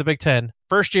Nebraska joined the Big Ten,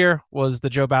 first year was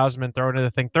the Joe Bowsman throwing in the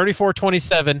thing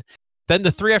 34-27. Then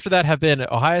the 3 after that have been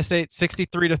Ohio State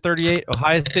 63-38,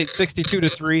 Ohio State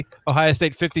 62-3, Ohio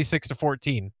State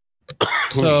 56-14.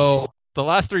 So the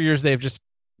last 3 years they've just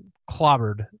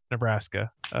clobbered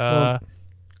Nebraska.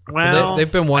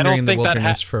 They've been wandering in the think that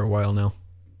wilderness for a while now.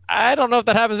 I don't know if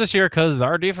that happens this year because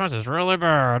our defense is really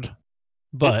bad.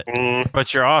 But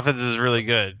But your offense is really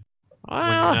good when you're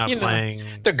well, not you know, playing.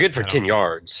 They're good for I don't 10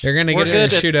 yards. They're gonna We're get in a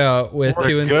good at- shootout with They're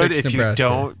 2 and good 6 if Nebraska. you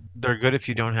don't. They're good if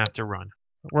you don't have to run.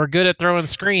 we're good at throwing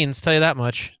screens. Tell you that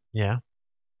much. Yeah.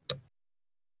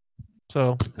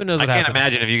 So who knows I what can't happens?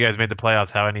 imagine if you guys made the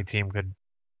playoffs how any team could.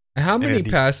 How Maybe many a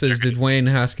deep passes section. did Wayne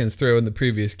Haskins throw in the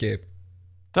previous game?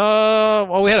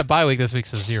 Well, we had a bye week this week,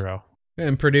 so 0.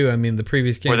 And Purdue, I mean, the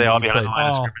previous game. Were they that all you behind the played.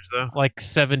 line of Oh. scrimmage though? Like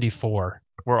 74.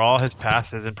 Were all his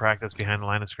passes in practice behind the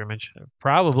line of scrimmage?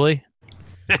 Probably.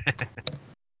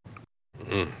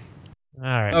 Mm. All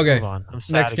right. Okay, Move on. I'm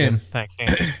sad next again. game. Thanks,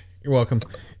 Andy. You're welcome.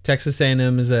 Texas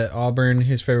A&M is at Auburn.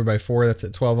 Who's favored by 4? That's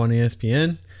at 12 on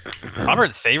ESPN.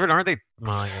 Auburn's favorite, aren't they?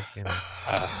 Well, I guess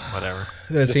whatever.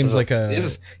 That This seems is like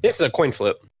a This is a coin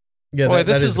flip. yeah. Boy, that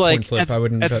this is is a coin like flip. I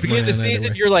wouldn't At the bet beginning of the money on either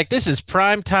season, way. you're like, this is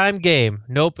prime time game.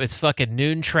 Nope, it's fucking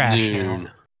noon trash Noon.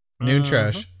 now. Noon Mhm.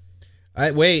 trash.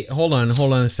 Wait, hold on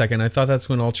a second. I thought that's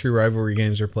when all true rivalry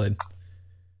games are played.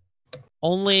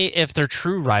 Only if they're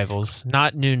true rivals,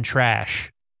 not noon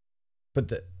trash. But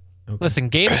the okay. Listen,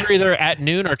 games are either at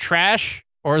noon or trash,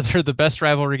 or they're the best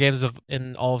rivalry games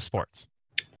in all of sports.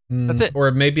 that's it.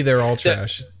 Or maybe they're all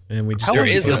trash, and we just How There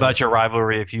don't is is know. it about your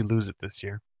rivalry if you lose it this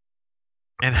year.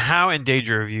 And how in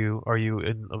danger are you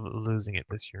of losing it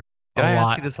this year? Did A I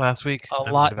lot. ask you this last week? A I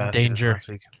might lot have in asked you this danger. last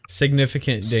week.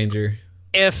 Significant danger.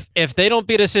 If they don't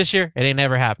beat us this year, it ain't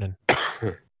never happening. I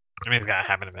mean, it's gotta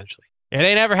happen eventually. It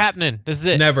ain't ever happening. This is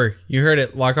it. Never. You heard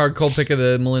it. Lockhart cold pick of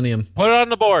the millennium. Put it on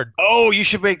the board. Oh, you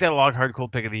should make that Lockhart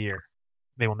cold pick of the year.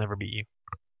 They will never beat you.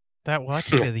 That well, that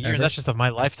could be the year. Ever? That's just of my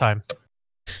lifetime.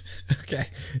 Okay.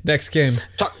 Next game.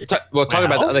 Talking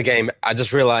about the other game, I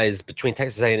just realized between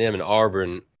Texas A&M and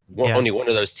Auburn, Yeah. only one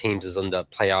of those teams is on the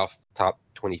playoff top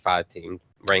 25 team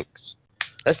ranks.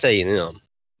 That's A&M,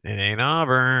 It ain't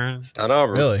Auburn, not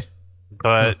Auburn. Really?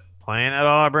 but playing at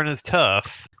Auburn is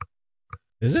tough.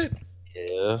 Is it?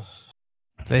 Yeah.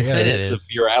 They Yeah, said it it's If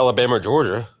is. you're Alabama or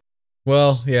Georgia.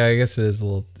 Well, yeah. I guess it is a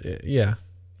little. Yeah.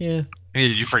 Yeah. I mean,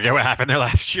 did you forget what happened there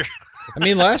last year? I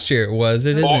mean, last year it was.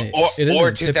 It isn't. It isn't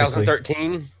or typically.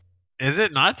 2013. Is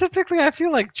it not typically? I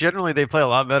feel like generally they play a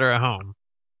lot better at home.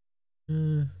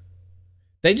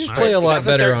 They just All play right, a lot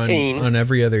better 2013. on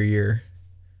every other year.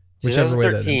 Whichever way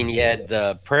that ends 2013, you had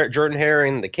the Jordan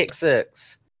Herring, the kick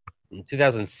six. In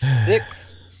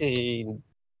 2016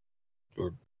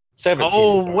 or 17.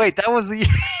 Oh wait, that was the.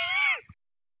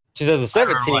 2017 I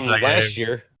remember watching that last game.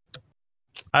 year.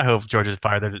 I hope Georgia's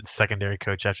fired their secondary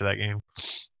coach after that game.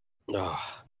 Oh.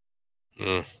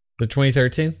 Mm. The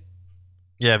 2013.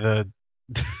 Yeah, the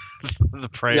the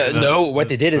prey. No, what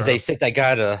they did is they sent that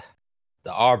guy to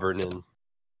Auburn, and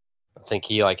I think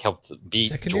he helped beat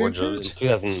Secondary Georgia coach? in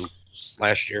 2000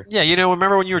 last year. Yeah,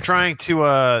 remember when you were trying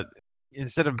to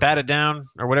instead of bat it down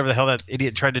or whatever the hell that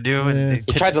idiot tried to do, and Yeah. they He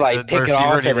tried to tipped the pick it receiver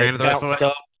off and he and ran it the rest of the bounced way?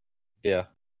 up. Yeah.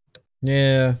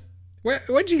 Yeah.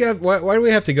 Why'd you have? Why do we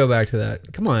have to go back to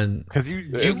that? Come on. Because you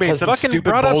Because made some fucking stupid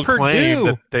brought up bold claim Purdue.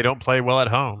 that they don't play well at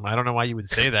home. I don't know why you would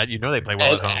say that. You know they play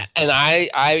well at home. And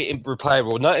I replied,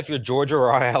 well, not if you're Georgia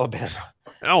or Alabama.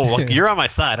 Oh, look, you're on my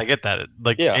side. I get that.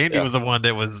 Like Yeah, Andy yeah. was the one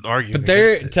that was arguing. But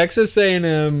they're against it. Texas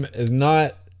A&M is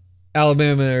not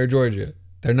Alabama or Georgia.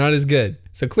 They're not as good.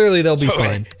 So clearly they'll be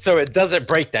fine. So it doesn't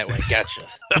break that way. Gotcha.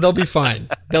 So they'll be fine.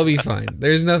 They'll be fine.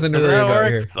 There's nothing to Does worry that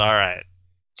about work? here. All right.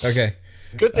 Okay.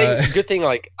 Good thing. Uh, Good thing.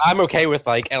 Like I'm okay with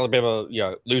like Alabama,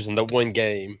 losing the one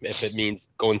game if it means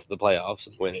going to the playoffs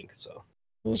and winning. So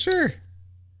Well, sure.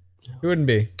 It wouldn't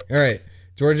be. All right.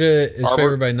 Georgia is Harvard.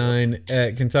 favored by 9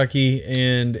 at Kentucky,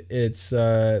 and it's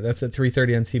that's at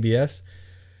 3:30 on CBS.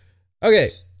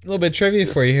 Okay, a little bit of trivia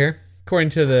for you here. According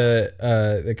to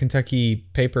the Kentucky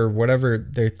paper, whatever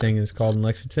their thing is called in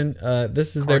Lexington,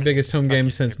 this is their According to biggest home game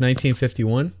since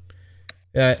 1951.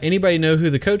 Anybody know who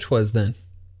the coach was then?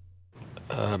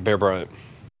 Bear Bryant.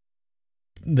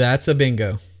 That's a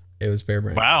bingo. It was Bear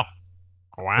Bryant.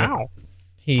 Wow.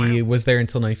 He was there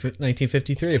until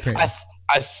 1953, apparently.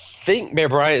 I think Bear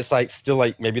Bryant is like still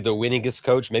like maybe the winningest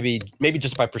coach, maybe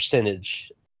just by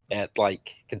percentage at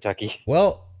like Kentucky.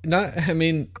 Well, I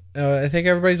think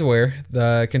everybody's aware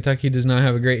the Kentucky does not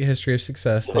have a great history of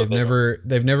success. No, They've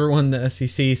they never won the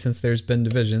SEC since there's been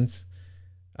divisions.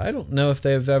 I don't know if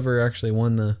they've ever actually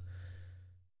won the.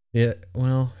 Yeah,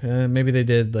 well, maybe they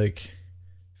did like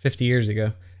 50 years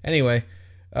ago. Anyway,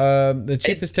 the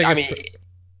cheapest tickets.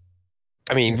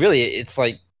 Really, it's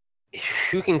like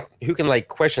who can like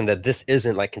question that this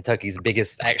isn't like Kentucky's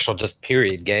biggest actual just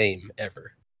period game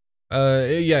ever.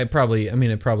 Yeah, it probably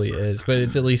is, but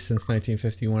it's at least since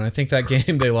 1951. I think that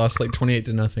game they lost like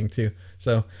 28-0 too.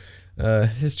 So,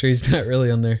 history's not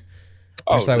really on their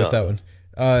side with that one.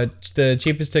 The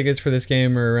cheapest tickets for this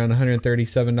game are around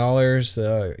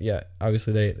 $137. Yeah,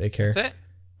 obviously they care. That's it.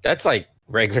 That's like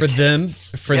regular For them,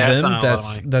 tickets. Yeah, it's not a lot of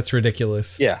money. that's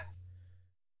ridiculous. Yeah.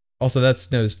 Also,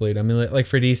 that's nosebleed. I mean, like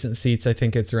for decent seats, I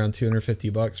think it's around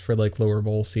 $250 for like lower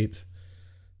bowl seats,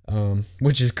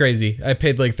 which is crazy. I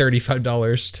paid like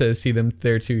 $35 to see them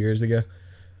there 2 years ago.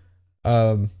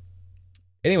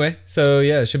 Anyway, so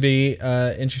yeah, it should be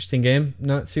interesting game.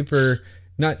 Not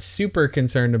super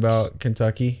concerned about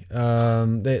Kentucky.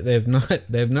 They've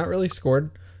not really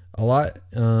scored a lot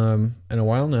in a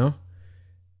while now.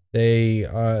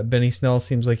 Benny Snell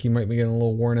seems like he might be getting a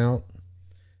little worn out.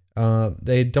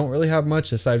 They don't really have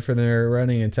much aside from their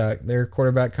running attack. Their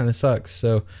quarterback kind of sucks.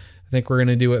 So I think we're going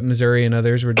to do what Missouri and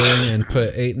others were doing and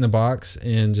put 8 in the box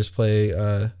and just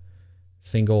play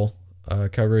single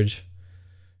coverage.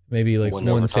 Maybe like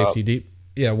one safety deep.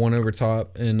 Yeah, one over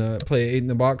top and play 8 in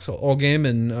the box all game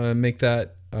and make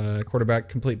that quarterback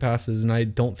complete passes. And I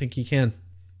don't think he can.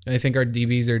 I think our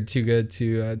DBs are too good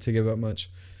to give up much.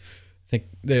 I think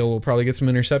they will probably get some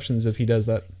interceptions if he does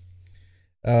that.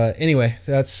 Anyway,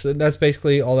 that's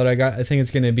basically all that I got. I think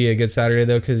it's going to be a good Saturday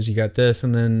though, because you got this,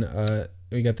 and then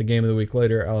we got the game of the week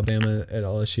later, Alabama at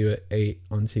LSU at 8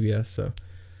 on CBS. So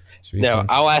should be Now fun.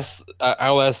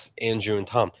 I'll ask Andrew and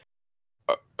Tom.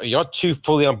 Are y'all two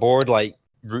fully on board, like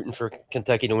rooting for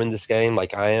Kentucky to win this game,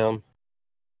 like I am?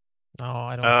 No,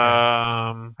 I don't.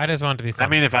 Care. I just want it to be fun. I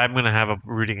mean, if I'm gonna have a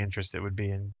rooting interest, it would be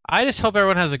in. I just hope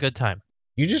everyone has a good time.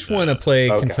 You just want to play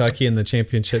Okay. Kentucky in the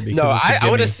championship because No, it's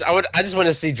a gimme. I just want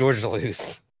to see Georgia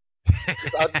lose.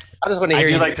 I just want to I hear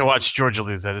do you. like to watch Georgia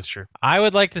lose. That is true. I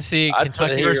would like to see I just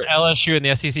wanna Kentucky hear versus LSU in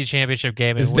the SEC championship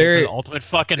game and Is win for there- the ultimate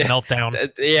fucking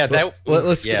meltdown. Yeah, that.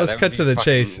 Let's yeah, let's that cut would to be the fucking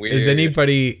chase. weird.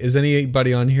 Is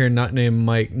anybody on here not named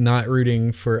Mike not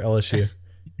rooting for LSU?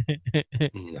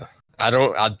 No, I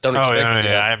don't. Oh expect yeah, it.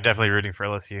 yeah, I'm definitely rooting for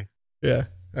LSU. Yeah.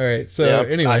 All right. So Yeah,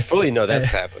 anyway, I fully know that's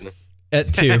happening.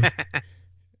 at 2.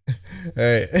 All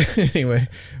right. Anyway,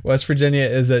 West Virginia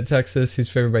is at Texas, who's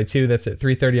favored by 2. That's at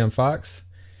 3:30 on Fox.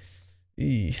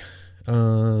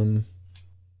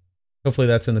 Hopefully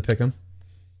that's in the pick'em.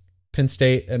 Penn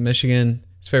State at Michigan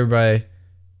is favored by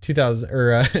 2,000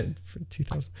 or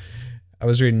 2,000. I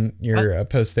was reading your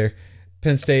post there.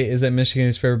 Penn State is at Michigan,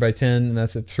 who's favored by 10, and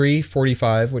that's at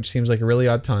 3:45, which seems like a really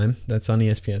odd time. That's on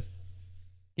ESPN.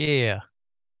 Yeah.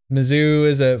 Mizzou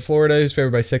is at Florida, who's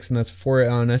favored by 6, and that's 4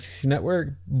 on SEC Network.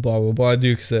 Blah, blah, blah.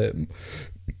 Duke's at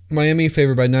Miami,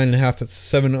 favored by 9.5. That's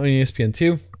 7 on ESPN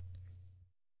 2.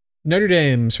 Notre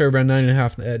Dame's favored by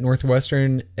 9.5 at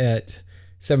Northwestern at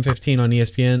 7:15 on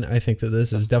ESPN. I think that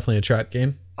this is definitely a trap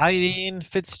game. Fighting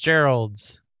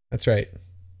Fitzgeralds. That's right. It's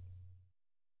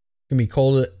going to be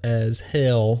cold as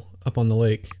hell up on the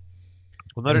lake.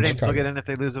 Will Notre In Dame still Chicago. get in if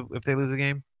they lose a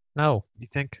game? No. You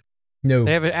think? No,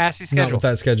 They have an assy not schedule. with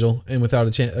that schedule and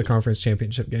without a conference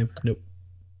championship game. Nope.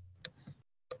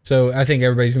 So I think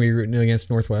everybody's gonna be rooting against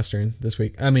Northwestern this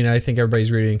week. I mean, I think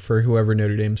everybody's rooting for whoever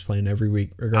Notre Dame's playing every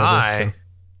week, regardless. So.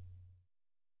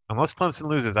 Unless Clemson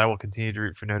loses, I will continue to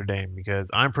root for Notre Dame because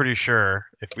I'm pretty sure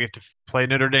if we have to play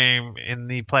Notre Dame in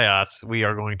the playoffs, we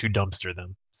are going to dumpster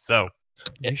them. So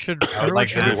You should I would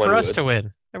like root for us would. to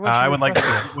win. I would like to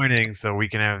keep winning so we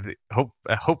can have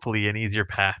hopefully an easier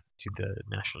path to the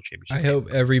national championship. I hope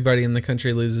everybody in the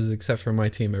country loses except for my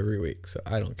team every week, so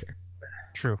I don't care.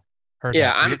 True. Heard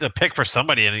Yeah, that. You have to pick for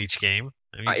somebody in each game.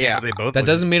 I mean, you can't yeah. really both That lose.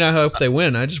 doesn't mean I hope they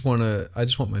win. I just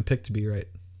want my pick to be right.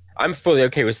 I'm fully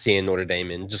okay with seeing Notre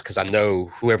Dame in just because I know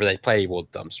whoever they play will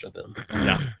dumpster them.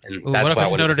 Yeah. And Ooh, that's what if I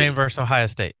it's wanna Notre see. Dame versus Ohio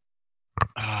State?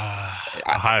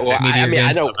 Ohio Well, State's Meteor I mean, I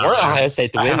game. don't want Ohio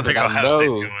State to I win, don't but think I Ohio State's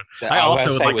know going. that I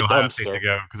also would like would Ohio dumpster. State to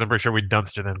go because I'm pretty sure we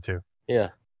dumpster them too. Yeah.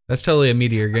 That's totally a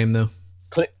meteor game, though.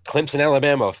 Clemson,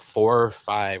 Alabama,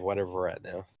 4-5, whatever we're at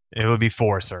now. It would be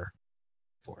 4, sir.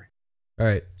 4. All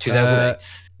right. 2008.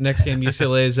 Next game,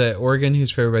 UCLA is at Oregon,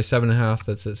 who's favored by 7.5.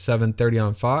 That's at 7:30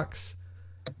 on Fox.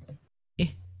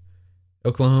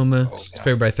 Oklahoma is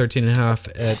favored by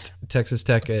 13.5 at Texas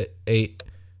Tech at 8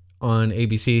 on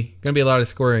ABC. Going to be a lot of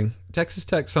scoring. Texas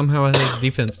Tech somehow has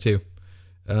defense too.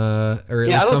 Or at Yeah, I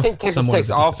least don't think Texas somewhat of Tech's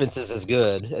a defense. offense is as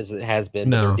good as it has been,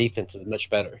 No. but their defense is much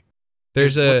better.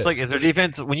 There's What's like, is their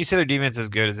defense, when you say their defense is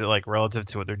good, is it like relative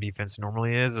to what their defense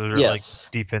normally is? Or like Yes.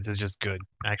 defense is just good,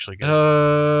 actually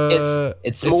good?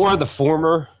 It's more the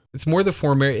former. It's more the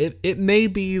former. It may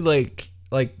be like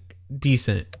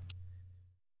decent.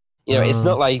 You know, it's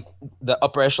not Um, like the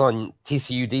upper echelon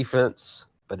TCU defense,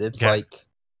 but it's Yeah. like,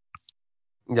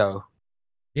 you know,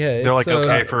 Yeah, They're like it's,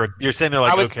 okay for you're saying they're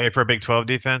like I would- okay for a Big 12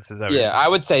 defense? Is that what you're yeah, saying? I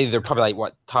would say they're probably like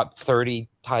what top 30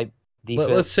 type defense.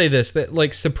 let's say this, that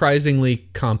like surprisingly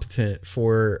competent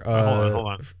for hold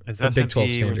on. Is for Big 12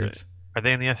 S&P, standards. Are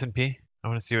they in the S&P? I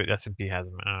want to see what S&P has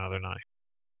them. Oh, they're not.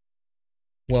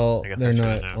 Well, I guess they're I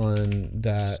not should know. on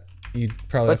that. You'd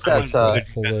probably What's have to that, look at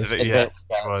the Their full defensive- list. Advanced yes,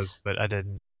 it stats. was, but I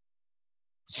didn't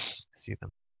see them.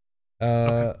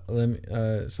 Let me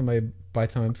somebody buy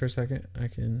time for a second. I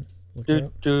can look it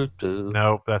up.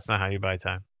 Nope, that's not how you buy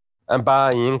time. I'm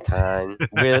buying time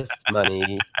with money.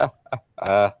 You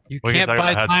We can can't talk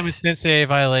buy about how time with NCAA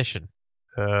violation.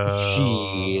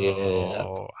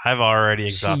 Oh, I've already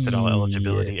exhausted all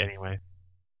eligibility Shit. anyway.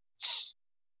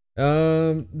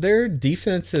 Their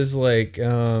defense is like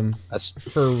That's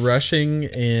for rushing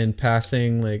and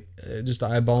passing, like just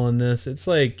eyeballing this. It's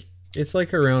like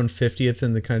around 50th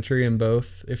in the country in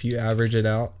both. If you average it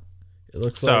out, it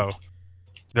looks So like.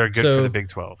 they're good So- for the Big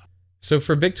 12. So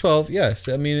for Big 12, yes.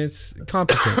 I mean, it's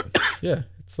competent. Yeah,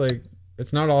 it's like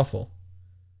it's not awful.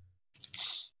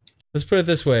 Let's put it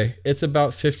this way: it's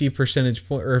about 50 percentage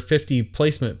point or 50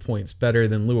 placement points better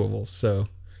than Louisville's. So,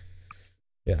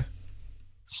 yeah.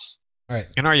 All right.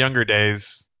 In our younger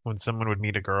days, when someone would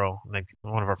meet a girl, like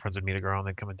one of our friends would meet a girl, and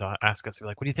they'd come and ask us, they'd be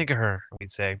like, "What do you think of her?" And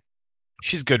we'd say,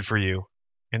 "She's good for you."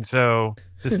 And so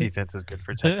this defense is good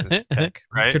for Texas Tech,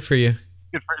 right? It's good for you.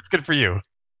 It's good for you.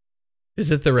 Is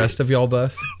it the rest of y'all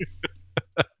bus?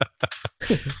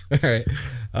 All right.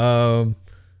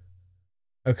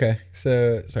 Okay.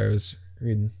 So sorry, I was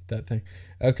reading that thing.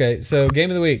 Okay. So game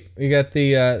of the week, we got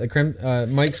the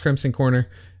Mike's Crimson Corner.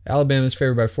 Alabama's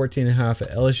favored by 14.5 at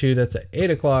LSU. That's at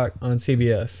 8:00 on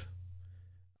CBS.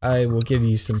 I will give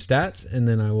you some stats, and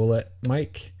then I will let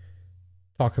Mike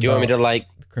talk Do you about want me to like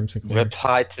the Crimson Corner.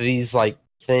 reply to these like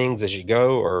things as you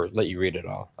go, or let you read it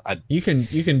all? You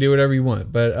can do whatever you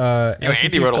want, but Andy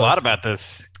S&P wrote a lot Plus- about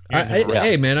this.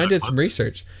 Hey man, I did some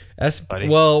research. Buddy.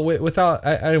 Well, without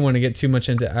I didn't want to get too much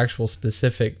into actual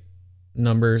specific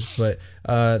numbers, but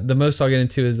the most I'll get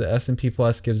into is the S&P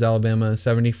Plus gives Alabama a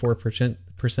 74%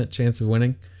 chance of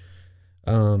winning.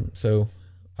 So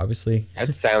obviously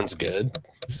That sounds good.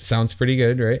 sounds pretty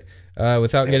good, right?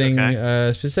 Without It's getting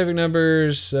okay. specific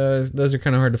numbers, those are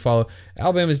kind of hard to follow.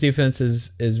 Alabama's defense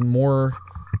is more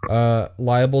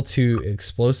liable to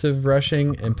explosive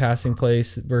rushing and passing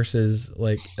plays versus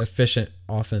like efficient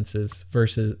offenses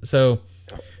versus. So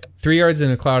 3 yards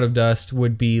in a cloud of dust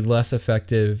would be less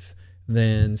effective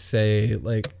than say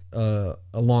like a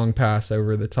long pass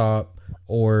over the top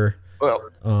or Well,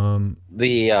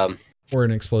 the or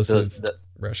an explosive the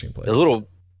rushing play. the little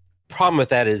problem with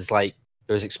that is like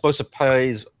those explosive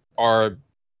plays are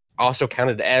also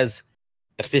counted as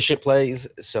efficient plays,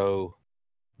 so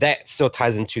that still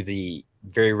ties into the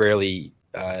very rarely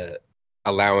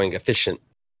allowing efficient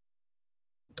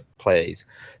plays.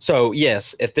 So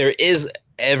yes, if there is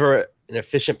ever an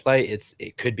efficient play,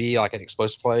 it could be like an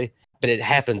explosive play, but it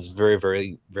happens very,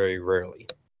 very, very rarely.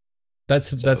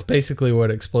 That's basically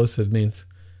what explosive means.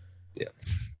 Yeah.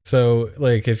 So,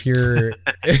 like, if you're,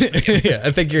 yeah,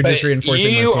 I think you're just But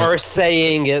reinforcing my you point. are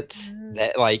saying it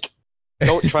that like,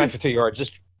 don't try for 3 yards.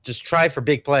 Just try for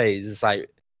big plays. It's like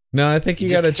No, I think you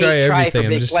just got to try can't try everything. for I'm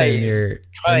big just saying plays.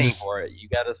 I'm Trying just, for it. You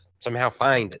gotta somehow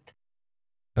find it.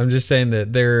 I'm just saying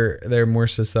that they're more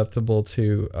susceptible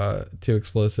to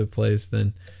explosive plays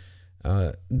than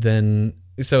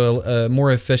so a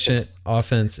more efficient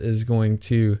offense is going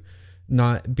to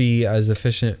not be as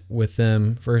efficient with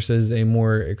them versus a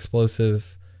more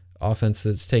explosive offense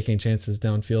that's taking chances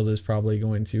downfield is probably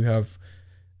going to have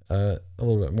a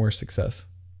little bit more success.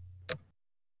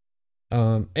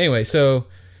 Anyway, so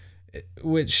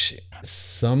which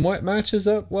somewhat matches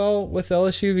up well with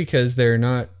LSU because they're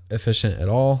not efficient at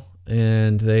all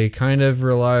and they kind of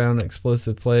rely on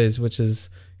explosive plays, which is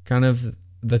kind of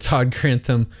the Todd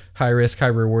Grantham high risk, high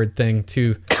reward thing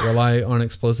to rely on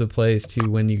explosive plays to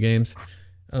win you games.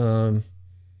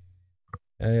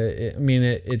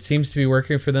 It seems to be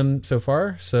working for them so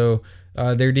far. So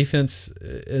their defense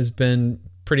has been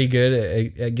pretty good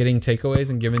at getting takeaways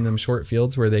and giving them short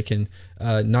fields where they can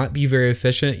not be very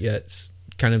efficient yet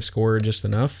kind of score just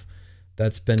enough.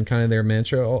 That's been kind of their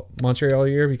mantra all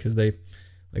year because they,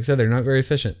 like I said, they're not very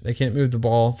efficient. They can't move the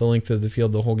ball the length of the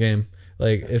field the whole game.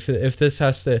 Like if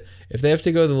they have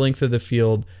to go the length of the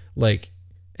field like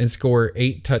and score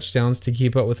 8 touchdowns to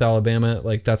keep up with Alabama,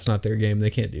 like that's not their game. They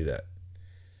can't do that.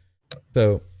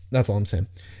 So that's all I'm saying.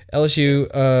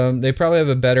 LSU, they probably have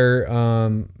a better,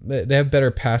 they have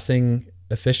better passing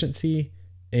efficiency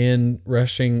and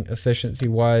rushing efficiency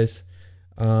wise,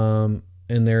 and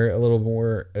they're a little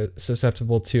more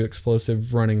susceptible to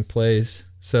explosive running plays.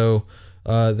 So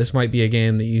this might be a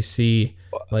game that you see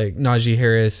like Najee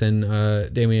Harris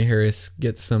and Damian Harris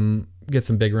get some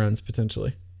big runs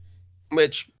potentially.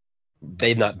 Which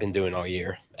they've not been doing all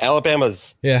year.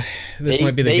 Alabama's this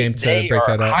might be the game to break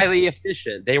that out. Highly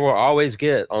efficient. They will always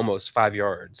get almost 5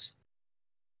 yards,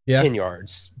 10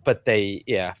 yards, but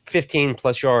 15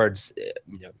 plus yards.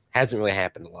 Hasn't really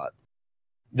happened a lot.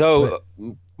 Though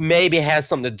maybe it has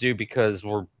something to do because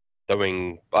we're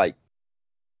throwing like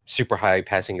super high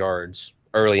passing yards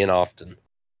early and often.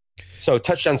 So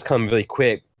touchdowns come really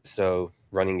quick. So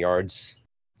running yards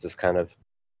just kind of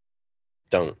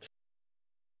don't.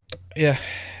 Yeah,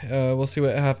 we'll see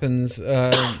what happens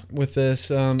with this.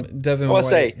 Devin I will White,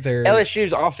 say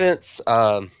LSU's offense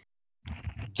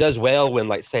does well when,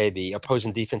 like, say, the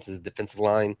opposing defense's defensive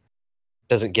line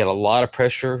doesn't get a lot of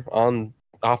pressure on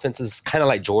offenses, kind of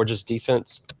like Georgia's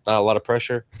defense, not a lot of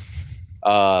pressure.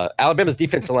 Alabama's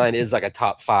defensive line is like a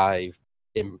top 5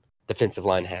 in defensive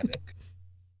line havoc.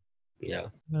 Yeah,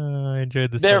 I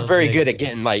enjoyed this. they're very good at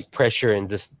getting like pressure and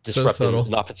disrupting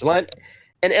an offensive line.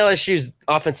 And LSU's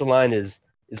offensive line is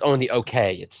only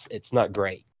okay. It's not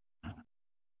great.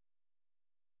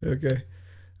 Okay.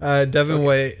 Devin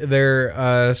White,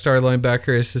 their star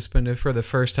linebacker, is suspended for the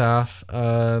first half.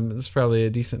 It's probably a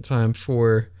decent time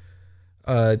for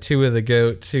Tua the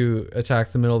GOAT to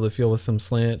attack the middle of the field with some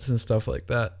slants and stuff like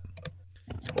that.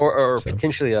 Or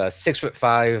potentially a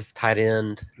 6'5" tight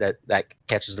end that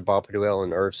catches the ball pretty well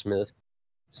in Irv Smith.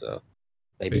 So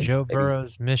maybe Joe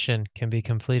Burrow's mission can be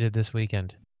completed this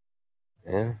weekend.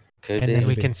 Yeah, could be. And then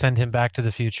we can send him back to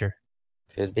the future.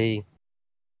 Could be.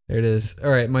 There it is.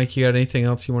 All right, Mike, you got anything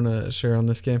else you want to share on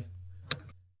this game?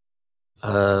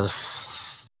 The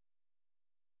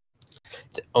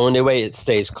only way it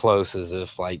stays close is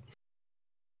if, like,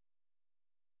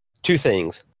 2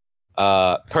 things.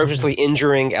 Purposely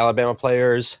injuring Alabama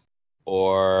players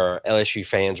or LSU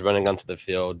fans running onto the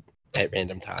field at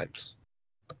random times.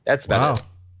 That's about it.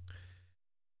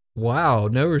 Wow,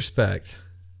 no respect.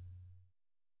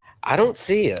 I don't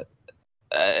see it.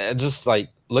 Just like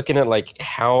looking at like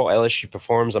how LSU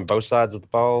performs on both sides of the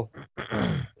ball,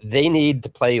 they need to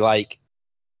play like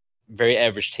very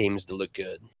average teams to look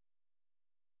good.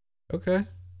 Okay.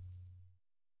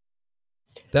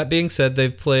 That being said,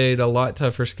 they've played a lot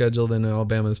tougher schedule than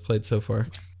Alabama's played so far.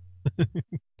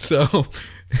 So,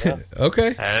 okay.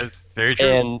 That's very true.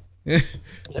 And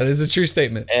that is a true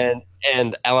statement.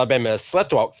 And Alabama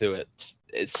sleptwalk through it.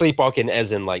 It's sleepwalking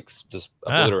as in like just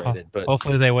obliterated. But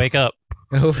hopefully they wake up.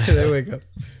 Hopefully they wake up.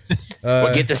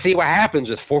 We'll get to see what happens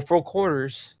with 4 full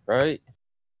quarters, right?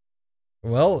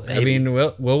 Well, maybe. I mean,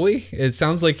 will we? It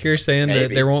sounds like you're saying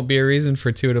that there won't be a reason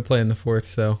for Tua to play in the 4th,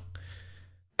 so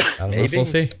I don't know if we'll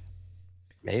see.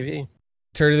 Maybe.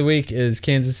 Turn of the week is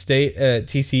Kansas State at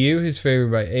TCU, who's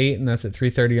favored by 8, and that's at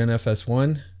 3:30 on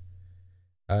FS1.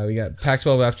 We got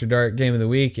Pac-12 After Dark. Game of the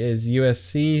week is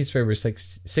USC, who's favored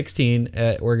 16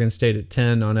 at Oregon State at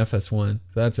 10 on FS1.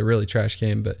 So that's a really trash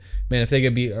game, but man, if they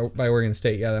get beat by Oregon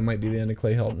State, that might be the end of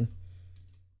Clay Helton.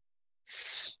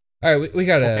 All right, we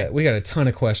got a ton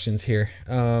of questions here.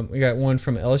 We got one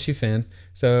from LSU fan.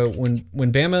 So when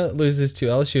Bama loses to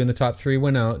LSU and the top 3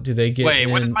 win out, do they get Wait,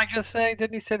 in? what did Mike just say?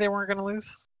 Didn't he say they weren't going to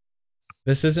lose?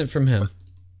 This isn't from him.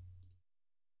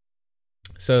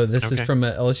 So this is Okay. from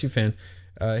a LSU fan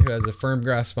who has a firm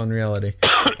grasp on reality.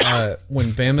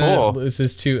 When Bama Cool.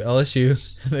 loses to LSU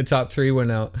and the top 3 win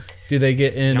out, do they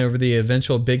get in Yep. over the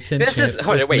eventual Big Ten This champ is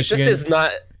hold with on, wait. Michigan?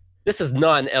 This is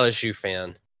not an LSU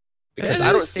fan because It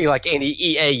I don't is. see like any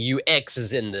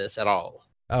EAUXs in this at all.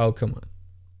 Oh, come on.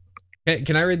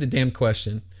 Can I read the damn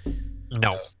question?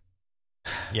 No.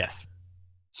 Yes.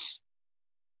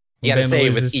 You When gotta Bama say it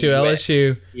with loses to EUX.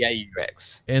 LSU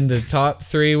EAUX. and the top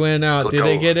 3 win out, do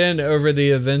they get in over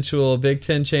the eventual Big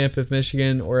Ten champ if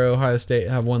Michigan or Ohio State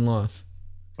have one loss?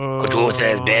 Couture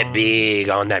says bet big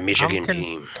on that Michigan con-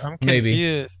 team. I'm Maybe.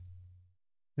 confused.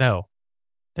 No,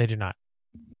 they do not.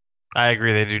 I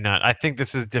agree. They do not. I think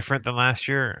this is different than last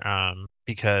year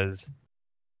because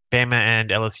Bama and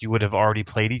LSU would have already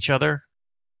played each other,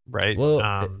 right?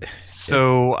 Well,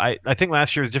 so I think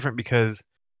last year was different because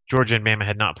Georgia and Bama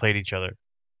had not played each other.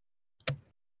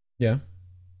 Yeah.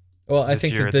 Well, I This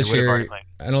think year, that they this would have already year,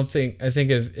 played. I think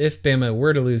if Bama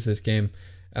were to lose this game,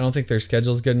 I don't think their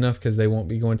schedule's good enough because they won't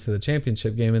be going to the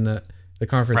championship game in the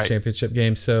conference Right. championship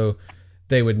game, so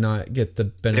they would not get the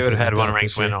benefit. They would have had of the one doubt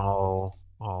ranked this year. win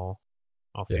all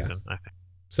Yeah. season. I think.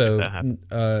 So, that happened.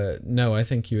 no, I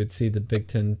think you would see the Big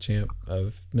Ten champ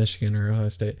of Michigan or Ohio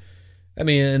State. I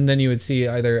mean, and then you would see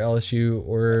either LSU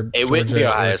or It wouldn't be Georgia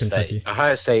Ohio or Kentucky. State.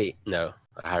 Ohio State, no.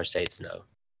 Ohio State's no.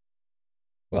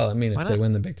 Well, I mean, Why if they not?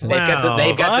 win the Big Ten, They've got the, Wow.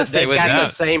 they've got, Ohio the, State they've would got do the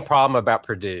that. same problem about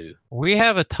Purdue. We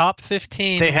have a top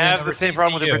 15. They win have over the same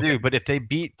problem with TCU. Purdue, but if they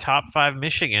beat top 5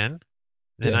 Michigan,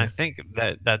 then I Yeah. think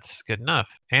that's good enough.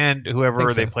 And whoever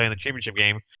Think they so. play in the championship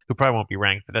game, who probably won't be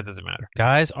ranked, but that doesn't matter.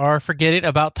 Guys are forgetting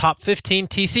about top 15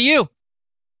 TCU.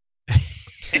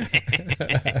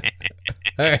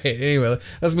 All right. Anyway,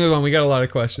 let's move on. We got a lot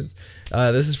of questions.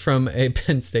 This is from a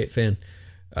Penn State fan.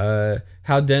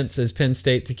 How dense is Penn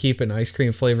State to keep an ice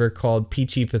cream flavor called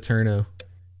Peachy Paterno?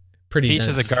 Pretty Peach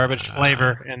dense. is a garbage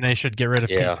flavor, and they should get rid of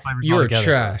Yeah. peach flavors You are altogether.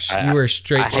 trash. I- You are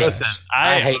straight I hate- trash. Listen,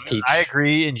 I hate peach. I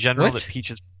agree in general What? that peach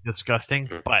is disgusting,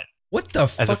 Mhm. but What the a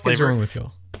fuck is flavor? wrong with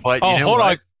y'all? you Oh, know hold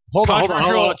what? on. Hold on.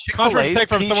 Controversial Chick-fil-A's take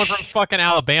from someone peach- from fucking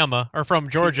Alabama or from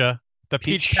Georgia, the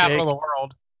peach peach capital of shake. the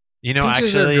world. You know,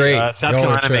 Peaches are actually, great. South Y'all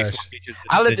are Carolina makes trash. more peaches. Than,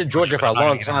 I lived than in Georgia for a I'm not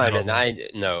long even gonna time,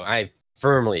 get and over it. I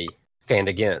firmly stand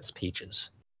against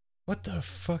peaches. What the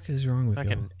fuck is wrong with y'all?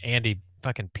 Fucking Andy,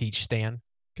 fucking peach stan.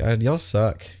 God, y'all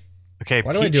suck. Okay,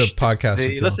 Why do I do a peach- podcast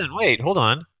with y'all? Listen, wait, hold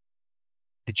on.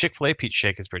 The Chick-fil-A peach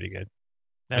shake is pretty good.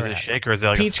 Never Is it a had it. shake or is it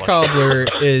like Peach a slush? cobbler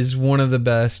is one of the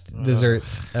best Ugh.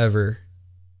 desserts ever.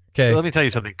 Okay. Let me tell you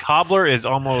something. Cobbler is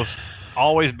almost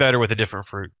always better with a different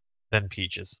fruit than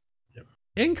peaches.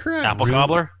 Incorrect. Apple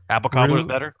cobbler? Apple cobbler is Rhu-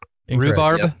 better? Incorrect.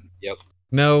 Rhubarb, Yep.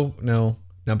 No.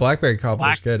 Now blackberry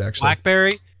cobbler is good actually.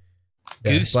 blackberry,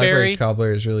 Yeah, gooseberry, blackberry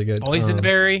cobbler is really good.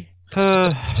 boysenberry,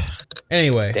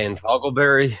 Anyway, Dan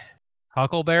Fogelberry.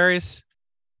 huckleberries.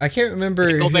 I can't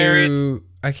remember Pickleberries.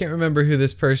 I can't remember who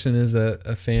this person is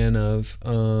a fan of.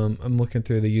 I'm looking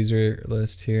through the user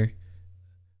list here.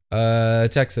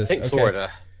 Texas. I think Okay.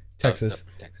 Florida. Texas.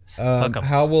 Oh, no, Texas. Fuck 'em.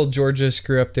 How will Georgia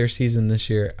screw up their season this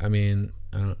year? I mean,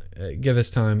 I don't, give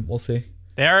us time. We'll see.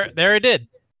 There it did.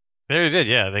 They did,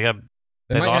 yeah. They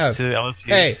They might lost have. to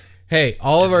LSU. Hey,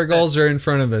 all of our goals are in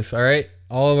front of us. All right,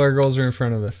 all of our goals are in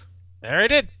front of us. There it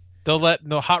did. They'll let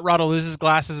the hot rod will lose his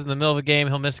glasses in the middle of a game.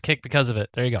 He'll miss a kick because of it.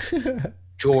 There you go.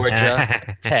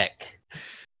 Georgia Tech.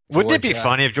 Wouldn't it be Georgia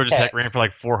funny if Georgia Tech. Tech ran for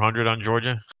like 400 on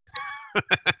Georgia?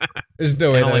 There's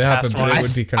no way And that only would happen, passed but it once.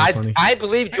 would be kind of funny. I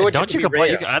believe Hey, Georgia. don't could you be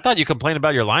complain? ran on. I thought you complained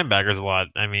about your linebackers a lot.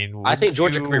 I mean, I think wouldn't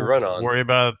Georgia you could be run on. Worry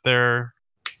about their.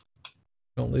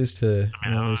 Don't lose to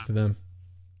them.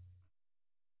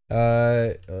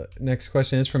 Next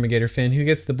question is from a Gator fan. Who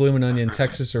gets the Bloomin' Onion,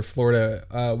 Texas or Florida?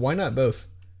 Why not both?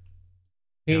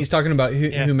 He's talking about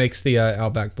who makes the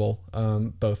Outback Bowl.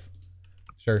 Both.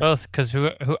 Sure. Both, because who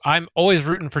I'm always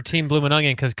rooting for Team Bloomin'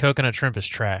 Onion because coconut shrimp is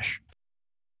trash.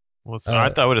 Well, so I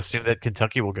thought I would assume that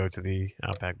Kentucky will go to the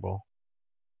Outback Bowl.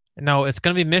 No, it's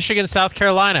going to be Michigan, South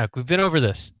Carolina. We've been over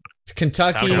this. It's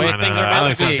Kentucky, The way things are I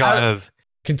meant think to be. South Carolina's, South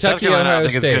Kentucky, Carolina, I Ohio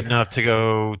think is good State. enough to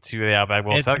go to the Outback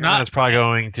Bowl. It's South Carolina's probably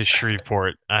going to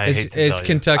Shreveport. It's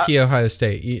Kentucky, Ohio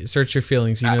State. Search your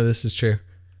feelings. You know this is true.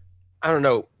 I don't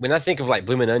know. When I think of like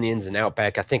Bloomin' Onions and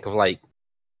Outback, I think of like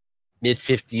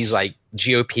mid-50s like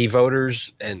GOP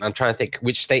voters, and I'm trying to think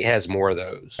which state has more of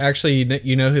those. Actually,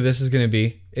 you know who this is going to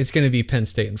be? It's going to be Penn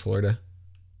State and Florida.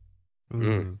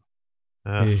 Mm.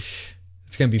 Eesh.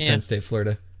 It's going to be Yeah. Penn State,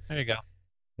 Florida. There you go.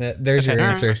 There's your Okay.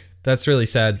 answer. That's really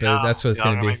sad, but that's what it's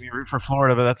going to Make be. me root for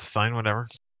Florida, but that's fine. Whatever.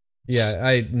 Yeah,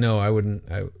 I wouldn't.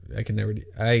 I could never do.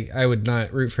 I would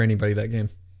not root for anybody that game.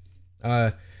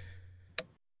 I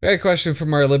got a question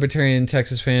from our libertarian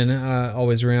Texas fan,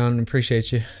 always around.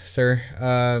 Appreciate you,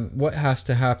 sir. What has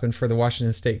to happen for the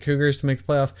Washington State Cougars to make the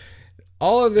playoff?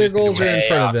 All of their Just to goals are in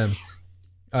front of them.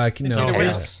 chaos. No, need to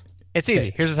win. It's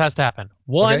easy. Here's what has to happen.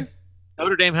 One, Okay.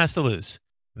 Notre Dame has to lose.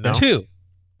 No. 2, not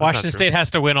Washington true. State has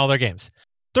to win all their games.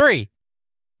 3,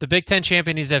 the Big Ten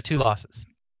champion needs to have 2 losses.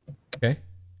 Okay,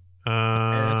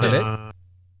 That's it?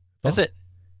 That's it.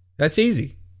 that's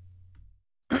easy.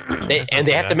 They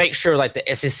have to make sure like the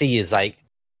SEC is like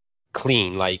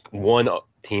clean, like one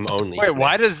team only. Wait,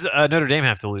 why does Notre Dame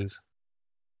have to lose?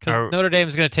 Because Or- Notre Dame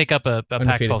is going to take up a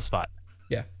Undefeated. Pac-12 spot.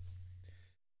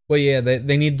 Well, yeah,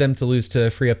 they need them to lose to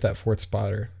free up that 4th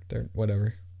spot or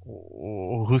whatever.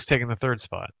 Who's taking the 3rd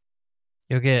spot?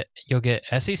 You'll get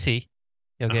SEC.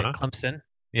 You'll get Uh-huh. Clemson.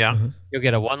 Yeah. Uh-huh. You'll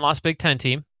get a 1-loss Big Ten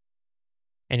team.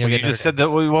 And you'll Well, you get just said that.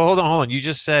 Well, hold on. You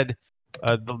just said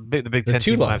the Big The Ten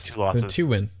 2 team will have loss. 2 losses. The 2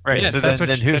 win. Right. Yeah, so that's, then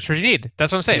what who? that's what you need.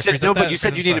 That's what I'm saying. You said, Freeze no, up but that you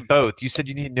said you spot. needed both. You said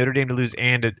you need Notre Dame to lose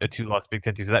and a 2-loss Big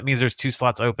Ten team. So that means there's 2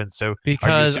 slots open. So are you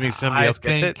Because assuming somebody I else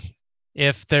gets it? think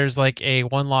if there's like a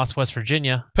 1-loss West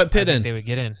Virginia, Put I Pitt think in. they would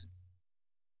get in.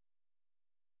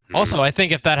 Hmm. Also, I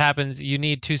think if that happens, you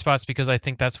need 2 spots because I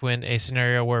think that's when a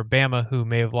scenario where Bama, who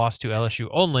may have lost to LSU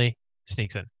only,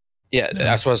 sneaks in. Yeah,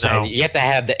 that's what I'm saying. No. You have to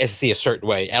have the SEC a certain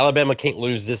way. Alabama can't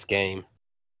lose this game.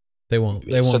 They won't.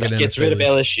 They won't so get that in. gets if they rid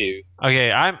of lose. LSU.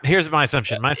 Okay. Here's my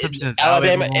assumption. My assumption is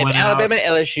Alabama. will If win out. Alabama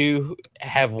and LSU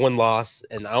have 1 loss,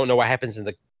 and I don't know what happens in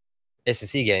the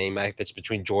SEC game that's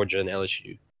between Georgia and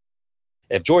LSU.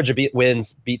 If Georgia beats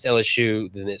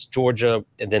LSU, then it's Georgia,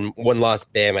 and then 1 loss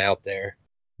Bama out there.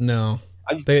 No,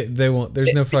 I just- they won't.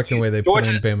 There's no fucking way they put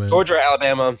in Bama. Georgia or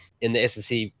Alabama in the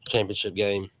SEC championship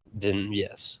game, then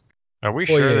yes. Are we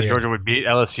Well, sure yeah, that yeah. Georgia would beat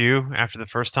LSU after the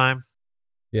first time?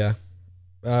 Yeah.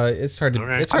 It's hard to.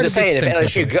 Okay. It's I'm hard just to beat saying, the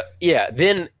if same LSU,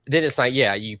 templates. then it's like,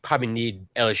 yeah, you probably need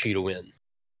LSU to win.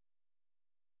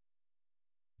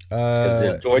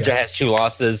 Because if Georgia Yeah. has 2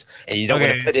 losses, and you don't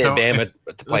want Okay, to put in so Bama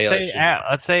to play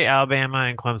Let's say LSU. Alabama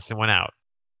and Clemson went out.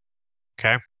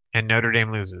 Okay, and Notre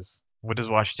Dame loses. What does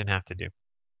Washington have to do?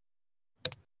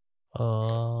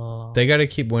 They got to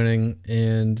keep winning,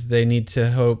 and they need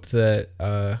to hope that.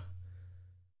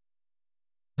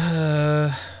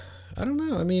 I don't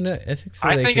know. I mean, I think so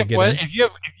I they think could if, get West, in. if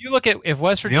you look at if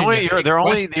West The Virginia, only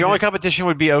West the only competition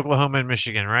would be Oklahoma and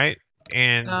Michigan, right?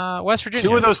 And West Virginia,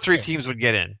 2 of those 3 teams would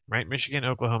get in, right? Michigan,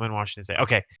 Oklahoma, and Washington State.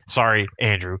 Okay, sorry,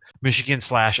 Andrew. Michigan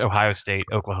 / Ohio State,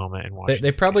 Oklahoma, and They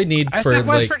Washington. probably need I for said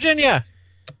West like Virginia.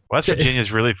 West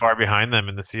Virginia's really far behind them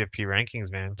in the CFP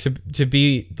rankings, man.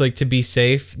 to be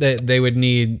safe that they would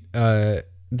need what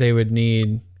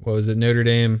was it, Notre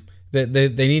Dame, that they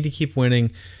need to keep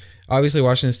winning. Obviously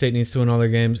Washington State needs to win all their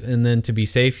games, and then to be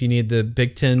safe you need the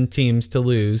Big Ten teams to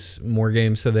lose more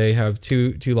games so they have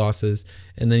two losses,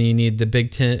 and then you need the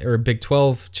Big 10 or Big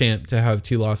 12 champ to have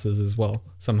 2 losses as well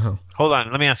somehow. Hold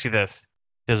on, let me ask you this: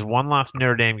 does 1 loss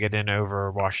Notre Dame get in over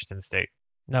Washington State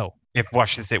No, if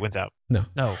Washington State wins out? no.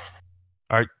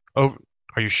 Oh,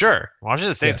 are you sure?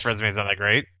 Washington State's Yes. resume is not that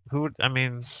great. Who would? I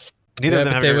mean, neither Yeah, of them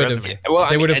but have they a great would've- resume. Well,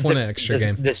 They would have won does- an extra does-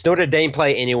 game. Does Notre Dame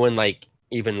play anyone like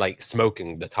even like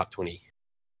smoking the top 20?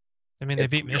 I mean, they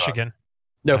It's beat rough. Michigan.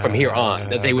 No, from here on,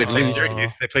 that they would They play lose.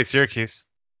 Syracuse. They play Syracuse.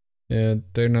 Yeah,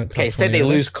 they're not top Okay, say 20, they are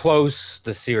lose close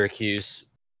to Syracuse.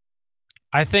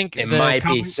 I think It the might be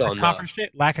conference- still the enough.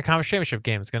 lack of conference championship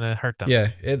game is going to hurt them. Yeah,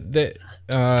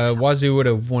 Wazoo would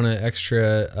have won an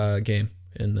extra game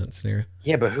in that scenario.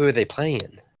 Yeah, but who are they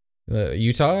playing?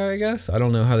 Utah, I guess. I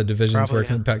don't know how the divisions Probably, work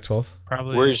in the Pac-12.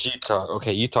 Probably. Where's Utah?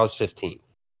 Okay, Utah's 15th.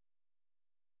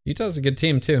 Utah's a good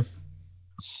team too.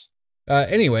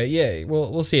 Anyway, yeah,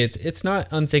 we'll see. It's not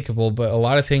unthinkable, but a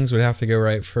lot of things would have to go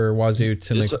right for Wazoo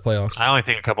to make the playoffs. I only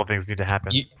think a couple things need to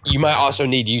happen. You might also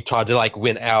need Utah to like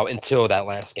win out until that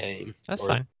last game. That's Or-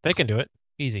 fine. They can do it.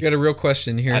 Easy. You got a real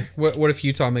question here. What if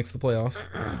Utah makes the playoffs?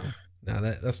 No,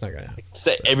 that's not gonna happen.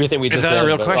 Say everything we Is just that said, a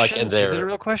real but, like, question? in Is it a there.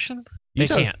 real question? They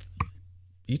Utah's, can't.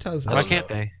 Utah's I Why don't can't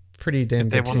know. they? pretty damn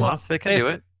If they good have team. 1 loss, they can They- do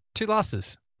it. 2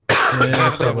 losses. Yeah, They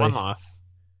have probably. 1 loss.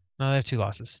 No, they have 2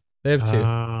 losses. They have 2.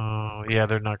 Oh, yeah,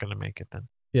 they're not going to make it then.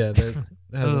 Yeah,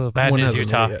 Oh, bad news, hasn't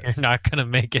Utah. made it yet. You're not going to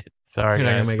make it. Sorry, You're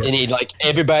not gonna guys. make They need like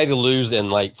everybody to lose and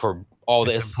like for all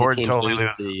the It's SEC important teams to only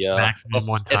lose lose the maximum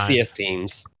 1 time. FCS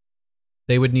teams.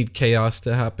 They would need chaos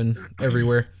to happen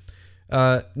everywhere.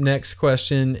 Next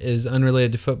question is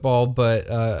unrelated to football, but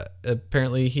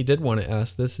apparently he did want to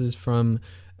ask. This is from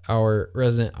our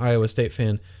resident Iowa State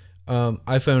fan.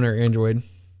 iPhone or Android?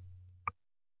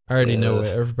 I already know Yeah. what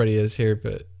everybody is here,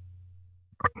 but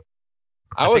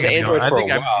I was think I'm the Android only- for a I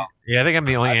think I'm- while, Yeah, I think I'm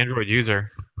the only Android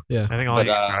user. yeah. I think only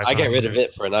but I got rid of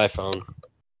it for an iPhone.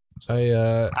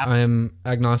 I'm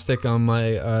agnostic on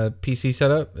my PC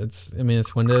setup. It's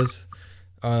Windows.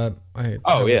 I'm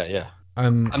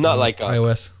not like,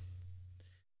 iOS.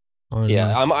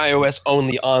 Yeah, I'm iOS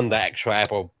only on the actual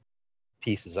Apple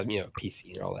pieces.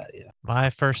 PC and all that. Yeah. My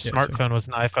first Yeah, smartphone was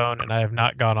an iPhone, and I have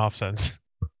not gone off since.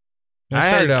 I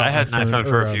started out I had an iPhone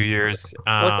for or, a few years.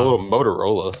 Like a little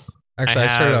Motorola. Actually, I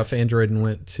started have- off Android and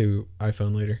went to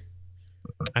iPhone later.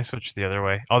 I switched the other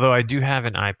way. Although I do have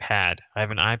an iPad. I have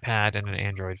an iPad and an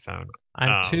Android phone.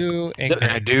 I'm too And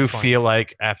ignorant. I at do this point. feel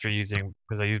like after using,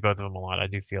 because I use both of them a lot, I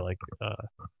do feel like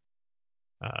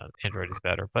Android is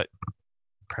better, but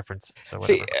preference. So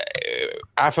whatever. See,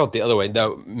 I felt the other way.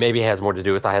 Though maybe it has more to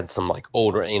do with I had some like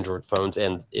older Android phones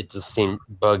and it just seemed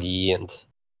buggy and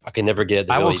I could never get it.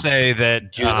 To I will really say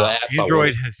that do the apps I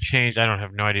Android want. has changed. I don't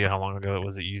have no idea how long ago it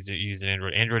was that used an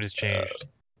Android. Android has changed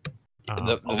a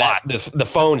lot. The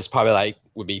phone is probably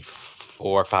would be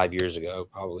 4 or 5 years ago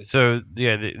probably. So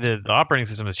yeah, the operating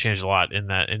system has changed a lot in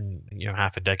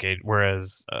half a decade,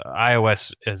 whereas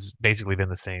iOS has basically been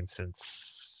the same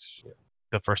since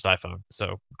the first iPhone.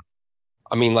 So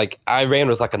I mean, like I ran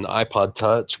with like an iPod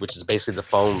Touch, which is basically the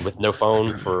phone with no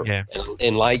phone for Yeah.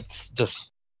 and liked just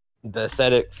the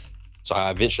aesthetics. So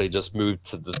I eventually just moved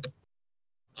to the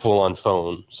full-on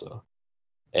phone. So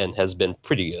and has been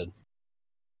pretty good.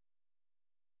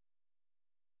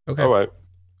 Okay. All right.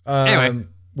 Anyway.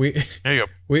 we there you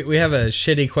go. we have a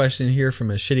shitty question here from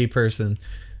a shitty person.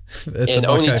 That's And a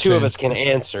only Buckeye two of fan. us can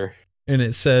answer. And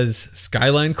it says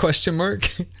Skyline question mark.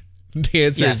 The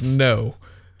answer Yes. is no.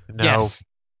 No, Yes.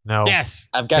 no. Yes.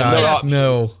 I've got no Guys, option.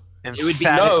 no. It would be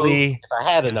no Emphatically, if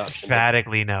I had an option.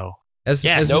 emphatically no. As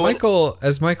Yes. as No one-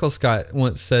 Michael Scott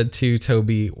once said to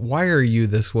Toby, "Why are you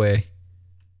this way?"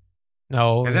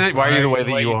 No. Isn't it? Why are you the way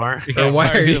that you are? Yeah, Or why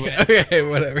are you? the way- Okay,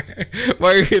 whatever.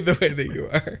 Why are you the way that you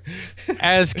are?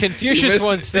 As Confucius miss-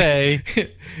 once say,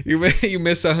 you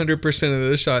miss 100% of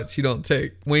the shots you don't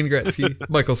take. Wayne Gretzky,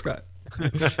 Michael Scott.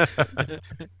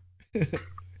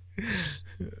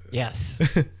 yes.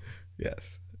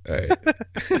 Yes. All right.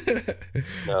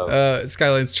 No.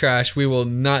 Skyline's trash. We will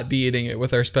not be eating it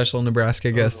with our special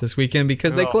Nebraska guest this weekend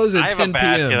because they Well, close I at have 10 a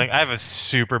bad p.m. feeling. I have a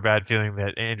super bad feeling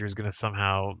that Andrew's gonna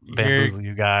somehow You're- bamboozle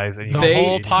you guys. And The They-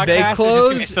 whole podcast they is just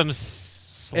close gonna be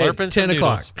some slurping at some 10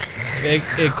 o'clock.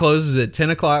 noodles. It closes at 10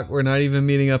 o'clock. We're not even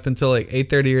meeting up until like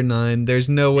 8:30 or 9. There's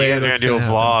no way you guys are that's gonna do a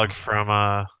happen.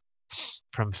 vlog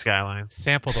from Skyline.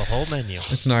 Sample the whole menu.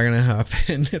 It's not gonna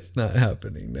happen. It's not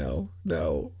happening. No,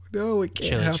 it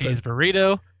can't Chili happen. cheese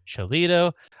burrito,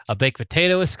 Cholito, a baked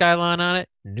potato with Skyline on it,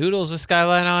 noodles with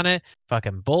Skyline on it,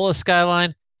 fucking bowl of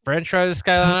Skyline, French fries with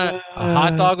Skyline on it, a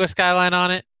hot dog with Skyline on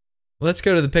it. Let's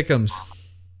go to the pick'ems.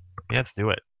 Yeah, let's do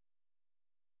it.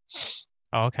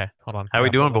 Oh, okay. Hold on. How we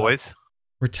I'll doing, pull it up. boys?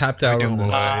 We're tapped How out we on doing,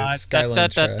 this boys? Skyline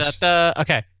trash.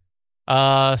 Okay.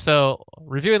 So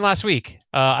reviewing last week,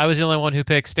 I was the only one who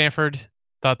picked Stanford.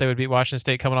 Thought they would beat Washington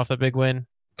State coming off the big win.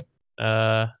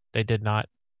 They did not.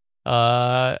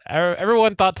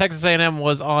 Everyone thought Texas A&M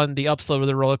was on the upslope of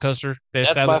the roller coaster. They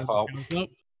That's sadly- my fault.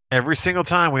 Every single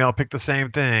time we all pick the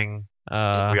same thing, we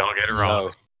all get it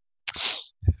wrong.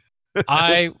 No.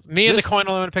 Me and the This- coin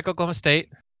only want to pick Oklahoma State.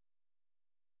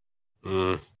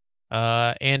 Mm.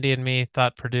 Andy and me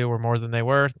thought Purdue were more than they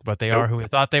were, but they are Nope. who we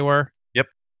thought they were. Yep.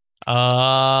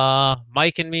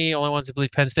 Mike and me only ones who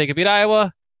believe Penn State could beat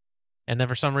Iowa, and then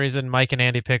for some reason Mike and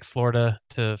Andy picked Florida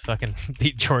to fucking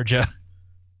beat Georgia.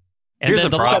 And Here's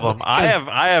then the problem. because-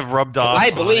 I have rubbed off I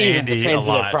on believe in Andy a defensive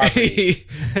lot. property.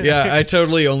 Yeah, I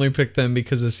totally only picked them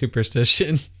because of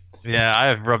superstition. Yeah, I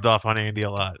have rubbed off on Andy a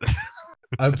lot.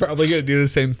 I'm probably gonna do the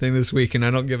same thing this week, and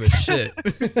I don't give a shit.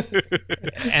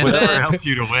 And Whatever then helps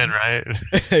you to win, right?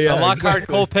 Yeah, the Lockhart exactly.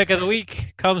 Cole pick of the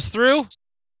week comes through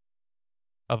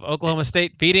of Oklahoma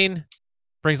State beating,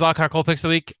 brings Lockhart Cole picks of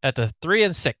the week at the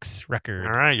 3-6 record.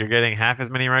 All right, you're getting half as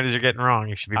many right as you're getting wrong.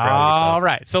 You should be proud of All yourself.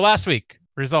 right. So last week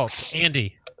results: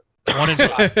 Andy 1-5,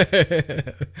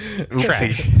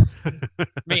 Oopsie.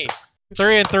 me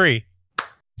 3-3,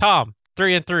 Tom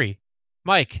 3-3,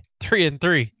 Mike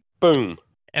 3-3, Boom.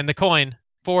 and the coin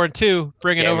 4-2,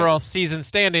 bringing Damn it. overall season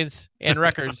standings and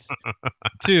records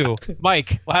to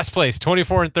Mike last place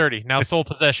 24-30, now sole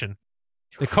possession.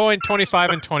 The coin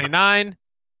 25-29.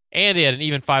 Andy had an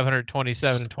even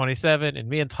 527-27, and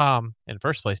me and Tom in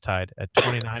first place tied at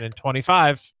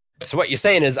 29-25. So what you're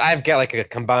saying is I've got like a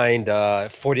combined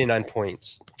 49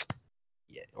 points.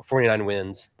 Yeah, or 49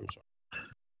 wins.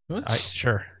 I'm sorry.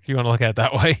 Sure, if you want to look at it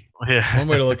that way. Yeah. One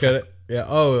way to look at it. Yeah.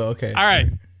 Oh, okay. All right.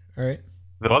 All right.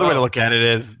 The other way to look at it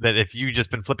is that if you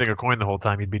just been flipping a coin the whole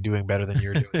time, you'd be doing better than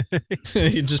you're doing.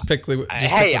 You just pick.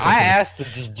 Hey, I asked to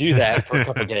just do that for a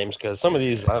couple games because some of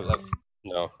these,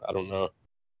 no, I don't know.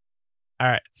 All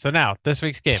right. So now this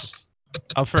week's games.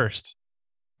 Up first,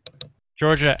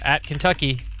 Georgia at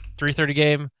Kentucky, 3:30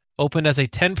 game. Opened as a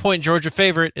 10-point Georgia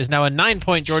favorite, is now a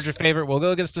 9-point Georgia favorite. We'll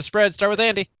go against the spread. Start with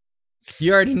Andy.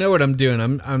 You already know what I'm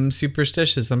doing. I'm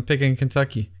superstitious. I'm picking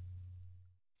Kentucky.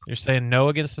 You're saying no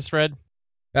against the spread?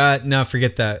 No,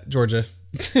 forget that. Georgia.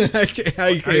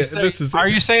 Are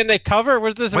you saying they cover?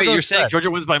 What's this? Wait, you're saying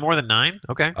Georgia wins by more than 9?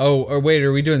 Okay. Oh, or wait,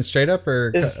 are we doing straight up or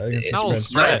against the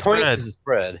spread? 9 points is the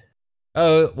spread.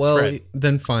 Oh, well, Spread.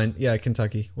 then fine. Yeah,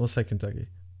 Kentucky. We'll say Kentucky.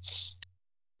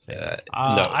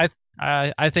 No.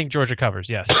 I think Georgia covers.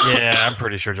 Yes. Yeah, I'm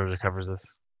pretty sure Georgia covers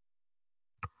this.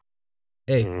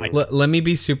 Hey, let me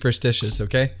be superstitious,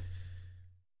 okay?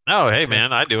 Oh, hey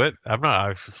man, I do it.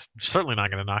 I'm certainly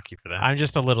not going to knock you for that. I'm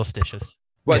just a little stitious.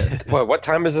 What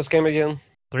time is this game again?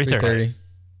 3:30.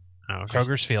 Oh, okay.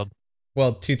 Kroger's Field.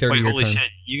 Well, 2:30 Wait, your holy time. shit!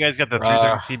 You guys got the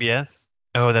 3:30 CBS?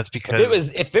 Oh, that's because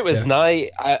If it was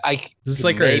night, I This is could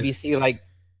like maybe see like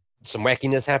some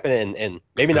wackiness happen and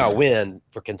maybe not win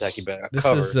for Kentucky, but This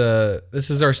cover.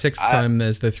 is our sixth time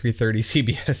as the 3:30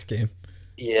 CBS game.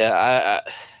 Yeah,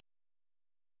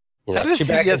 how did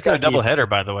CBS got a doubleheader,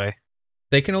 by the way?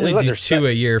 They can only This is do their two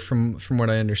a year, from what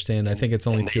I understand. I think it's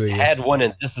only two a They year. had one,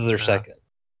 and this is their second.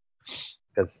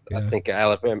 Because I Yeah. think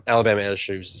Alabama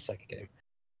LSU is the second game.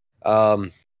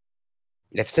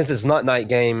 Since it's not night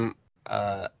game,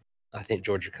 I think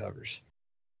Georgia covers.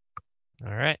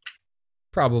 All right.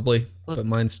 Probably, but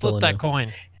mine's still Flip a that no.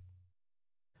 coin.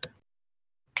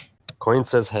 Coin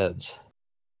says heads.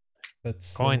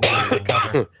 That's Coin.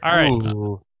 Cover. All right.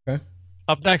 Ooh.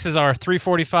 Up next is our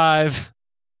 3:45.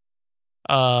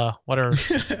 Whatever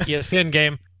ESPN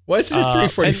game. Why is it at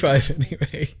 3:45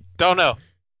 anyway? Don't know.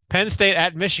 Penn State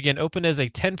at Michigan opened as a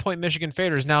 10-point Michigan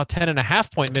favorite, is now a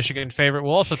 10.5-point Michigan favorite.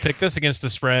 We'll also pick this against the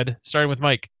spread, starting with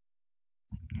Mike.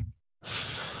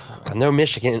 I know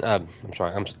Michigan. I'm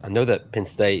sorry. I know that Penn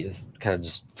State is kind of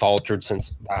just faltered since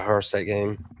the Ohio State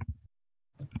game.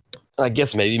 I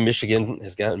guess maybe Michigan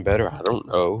has gotten better. I don't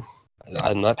know.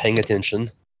 I'm not paying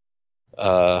attention.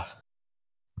 I'm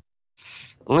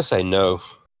gonna say no.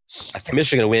 I think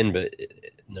Michigan will win, but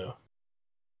no.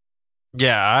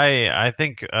 Yeah, I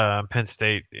think Penn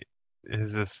State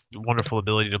has this wonderful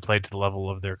ability to play to the level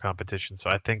of their competition. So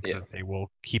I think that they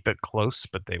will keep it close,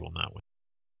 but they will not win.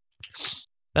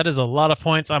 That is a lot of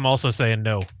points. I'm also saying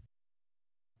no.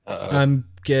 I'm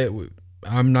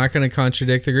not going to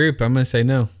contradict the group. I'm going to say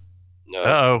no. No.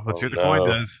 Uh-oh, let's see what the coin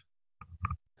does.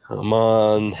 Come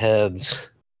on, heads.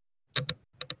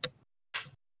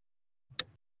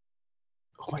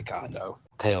 Oh my God, no.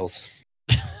 Tails.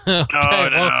 Okay, Oh well,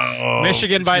 no!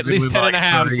 Michigan by at least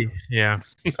 10.5. Yeah.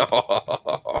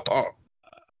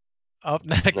 Up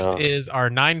next No. is our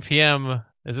 9 p.m.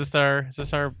 Is this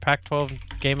our Pac-12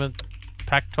 game of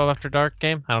Pac-12 After Dark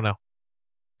game? I don't know.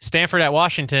 Stanford at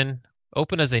Washington.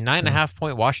 Open as a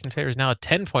 9.5-point Washington favorite, is now a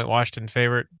 10-point Washington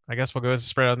favorite. I guess we'll go with the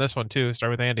spread on this one too.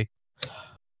 Start with Andy. A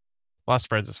lot of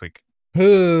spreads this week.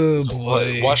 Oh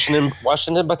boy.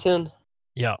 Washington by 10?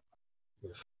 Yeah.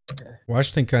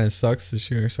 Washington kind of sucks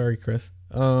this year. Sorry, Chris.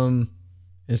 And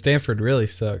Stanford really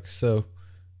sucks. So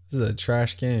this is a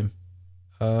trash game.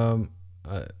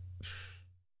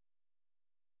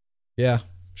 Yeah,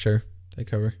 sure. They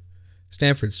cover.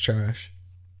 Stanford's trash.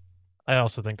 I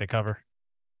also think they cover.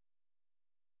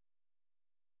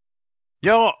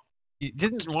 Yo,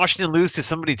 didn't Washington lose to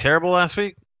somebody terrible last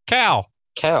week? Cal.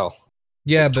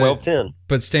 Yeah, but 12-10.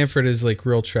 but Stanford is like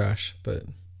real trash. But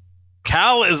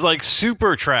Cal is like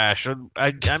super trash. I mean,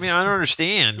 I don't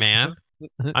understand, man.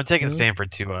 I'm taking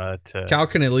Stanford to Cal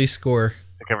can at least score.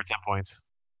 to cover 10 points.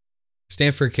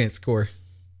 Stanford can't score.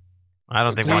 I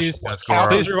don't think Please- Washington's going to score.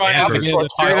 Please rewind Stanford- to the beginning of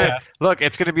the podcast. Look,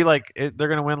 it's going to be like they're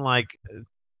going to win like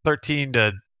 13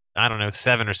 to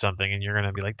 7 or something, and you're going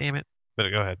to be like, damn it. But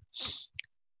go ahead.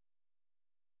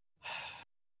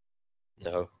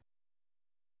 No.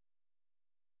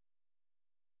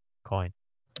 Coin.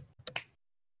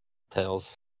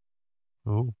 Tails.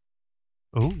 Ooh.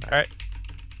 All right.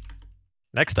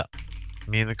 Next up.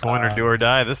 Me and the coin are do or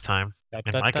die this time. And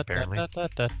Mike, apparently.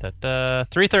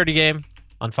 3:30 game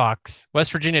on Fox.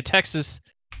 West Virginia, Texas.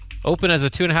 Open as a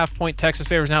 2.5-point Texas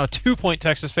favorite, is now a 2-point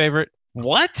Texas favorite.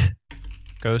 What?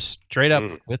 Go straight up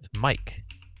with Mike.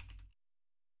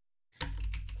 Is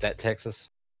that Texas?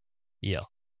 Yeah.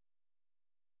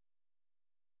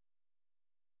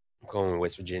 I'm going with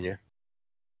West Virginia.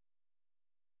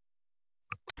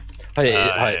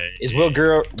 Hey, is Will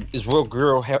Guerrero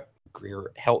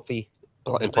Greer healthy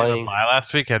Did and they have a playing. bye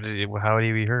last week? How would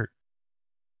he be hurt?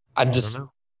 I'm I just, don't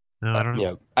know. No, I don't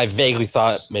know. I vaguely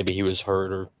thought maybe he was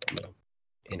hurt or,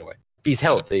 anyway. If he's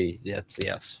healthy,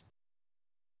 yes.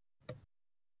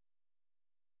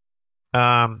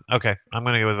 Okay, I'm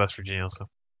gonna go with West Virginia also.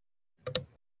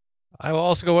 I will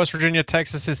also go West Virginia.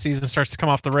 Texas, his season starts to come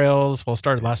off the rails. Well,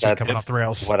 started last week coming off the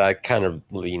rails. What I kind of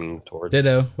leaning towards.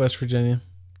 Ditto, West Virginia.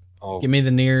 Oh. Give me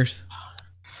the Nears.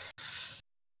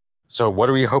 So what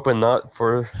are we hoping not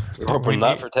for? We're hoping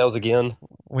not for Tails again.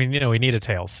 We need a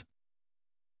tails.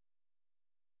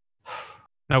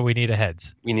 No, we need a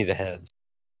heads. We need a heads.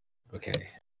 Okay.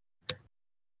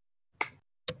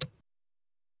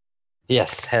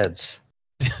 Yes, heads.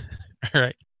 All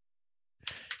right.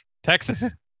 Texas.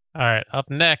 All right. Up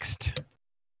next,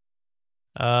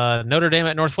 Notre Dame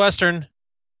at Northwestern.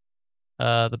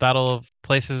 The battle of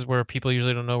places where people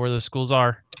usually don't know where those schools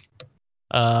are.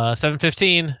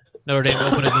 7:15. Notre Dame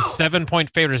opened as a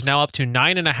 7-point favorite. Is now up to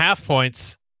 9.5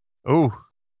 points. Ooh,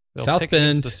 They'll South pick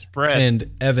against Bend the spread.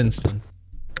 and Evanston.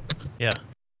 Yeah.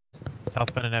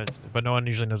 South Bend and Evanston. But no one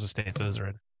usually knows what states those are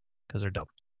in because they're dumb.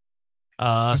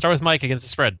 Start with Mike against the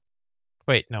spread.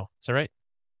 Wait, no. Is that right?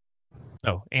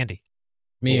 Oh, Andy.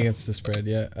 Me against the spread,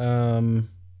 yeah.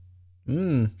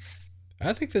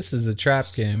 I think this is a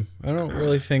trap game. I don't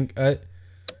really think I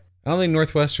don't think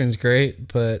Northwestern's great,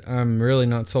 but I'm really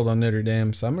not sold on Notre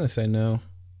Dame, so I'm gonna say no.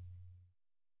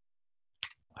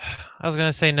 I was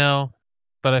gonna say no,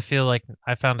 but I feel like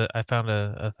I found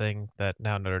a thing that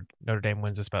now Notre Dame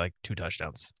wins this by like 2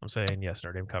 touchdowns. I'm saying yes,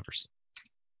 Notre Dame covers.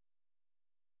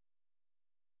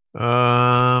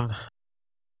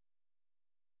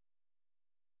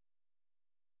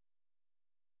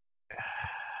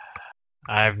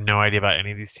 I have no idea about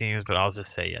any of these teams, but I'll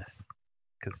just say yes,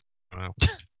 because I don't know.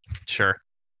 Sure.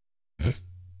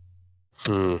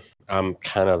 I'm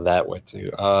kind of that way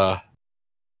too. I'm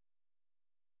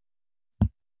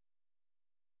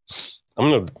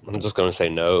just gonna say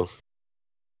no.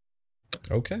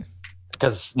 Okay.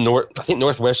 Because I think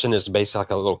Northwestern is basically like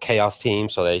a little chaos team,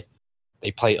 so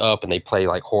they play up and they play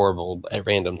like horrible at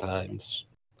random times.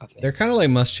 I think. They're kind of like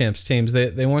Muschamps teams.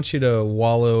 They want you to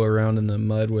wallow around in the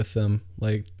mud with them.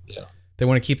 Like, yeah. They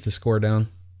want to keep the score down.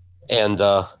 And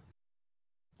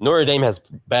Notre Dame has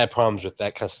bad problems with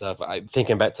that kind of stuff. I'm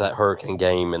thinking back to that Hurricane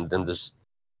game and then just.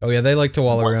 Oh yeah, they like to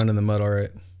wallow around in the mud, all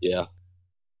right. Yeah.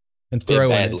 And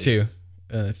throw in it too.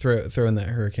 Throw in that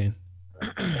Hurricane.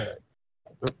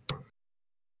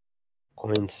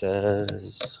 Coin says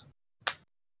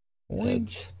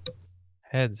heads.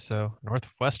 Heads. So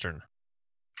Northwestern.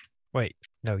 Wait,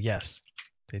 no, yes,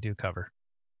 they do cover.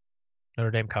 Notre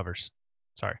Dame covers.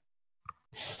 Sorry.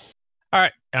 All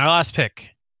right, and our last pick,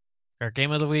 our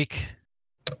game of the week.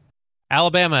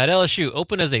 Alabama at LSU.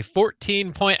 Open as a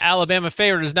 14-point Alabama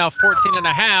favorite, is now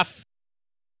 14.5.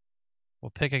 We'll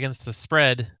pick against the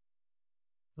spread.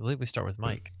 I believe we start with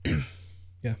Mike.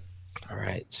 Yeah. All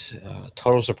right.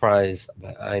 Total surprise,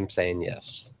 but I'm saying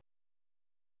yes.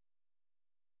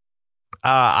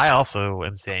 I also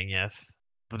am saying yes,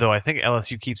 though I think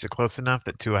LSU keeps it close enough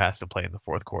that Tua has to play in the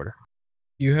fourth quarter.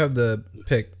 You have the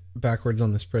pick backwards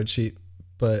on the spreadsheet,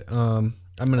 but I'm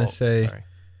gonna say.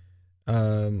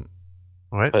 Sorry.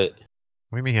 What? But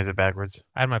What do you mean he has it backwards?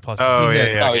 I had my plus. Oh, He yeah,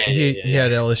 had- yeah. Oh, yeah, He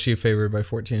had LSU favored by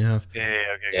 14.5. Yeah, okay.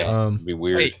 yeah, it'd be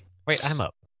weird. Wait, I'm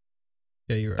up.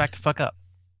 Yeah, you're right. Back to fuck up.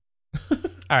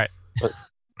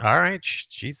 All right,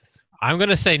 Jesus. I'm going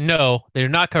to say no. They do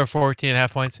not cover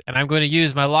 14.5 points, and I'm going to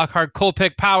use my Lockhart Cold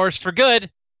Pick powers for good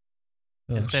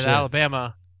Oh, and say shit. that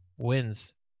Alabama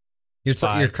wins. You're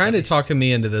kind of talking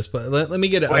me into this, but let me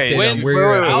get an Wait, update on wins. where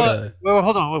you're at. Wait, with Well,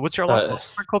 hold on. What's your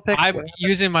cold pick? I'm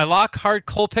using my Lockhart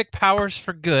Cold Pick powers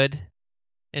for good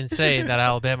and say that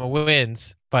Alabama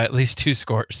wins by at least 2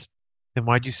 scores Then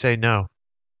why'd you say no?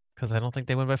 because I don't think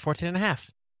they win by 14.5.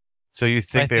 So you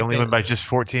think they think only they- win by just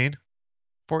 14?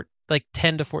 Like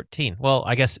 10 to 14. Well,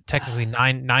 I guess technically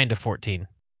 9 to 14.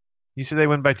 You said they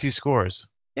win by 2 scores.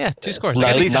 Yeah, 2 scores. At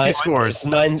Like least 2 nine- scores. It's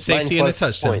nine, Safety nine and a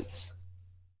plus touchdown. Points.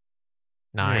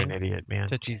 You're 9. an idiot, man.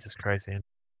 To- Jesus Christ, man.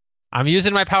 I'm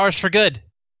using my powers for good.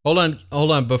 Hold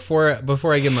on. Before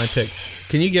I give my pick,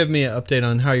 can you give me an update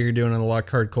on how you're doing on the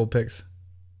Lockhart cold picks?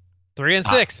 3 and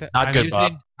 6. not I'm good, using,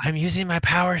 Bob. I'm using my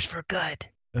powers for good.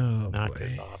 Oh Not boy.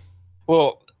 good, Bob.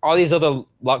 Well, all these other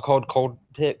cold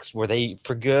picks, were they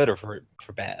for good or for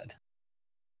bad?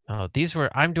 Oh,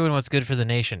 I'm doing what's good for the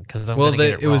nation because I'm Well, gonna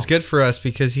get it was wrong. good for us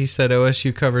because he said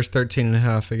OSU covers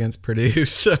 13.5 against Purdue.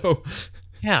 So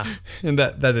Yeah, and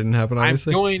that didn't happen,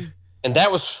 obviously. And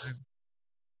that was.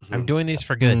 I'm doing these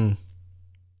for good. Hmm.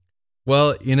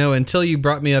 Well, until you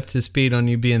brought me up to speed on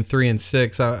you being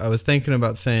 3-6, I was thinking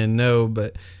about saying no,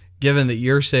 but given that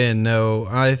you're saying no,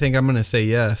 I think I'm going to say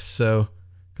yes. So,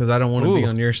 because I don't want to be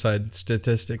on your side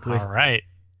statistically. All right.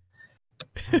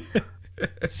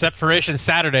 Separation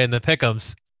Saturday in the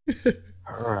pick'ems.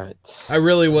 All right. I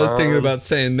really was thinking about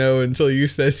saying no until you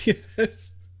said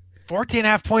yes.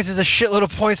 14.5 points is a shitload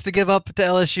of points to give up to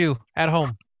LSU at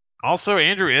home. Also,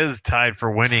 Andrew is tied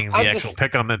for winning the actual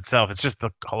pick'em itself. It's just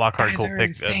a Lockhart cool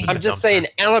pick. I'm just saying,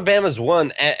 Alabama's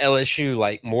won at LSU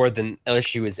like more than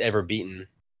LSU has ever beaten.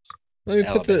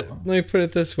 Let me put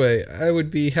it this way: I would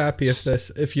be happy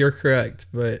if you're correct,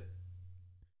 but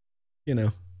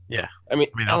Yeah. I mean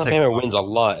Alabama wins a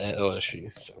lot at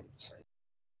LSU. So.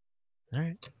 All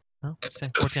right. Well,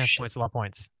 saying 14.5 points, a lot of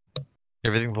points.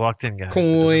 Everything's locked in, guys.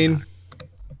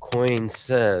 Coin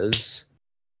says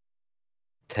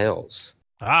tails.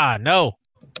 No.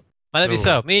 Let it be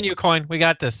so. Me and you, Coin. We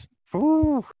got this.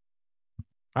 Ooh.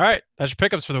 All right. That's your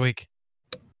pickups for the week.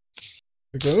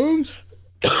 Pick'ems.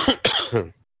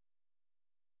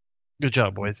 Good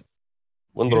job, boys.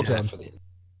 One little tap for the end.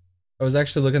 I was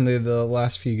actually looking at the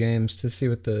last few games to see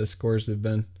what the scores have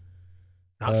been.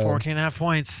 Not 14.5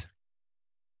 points.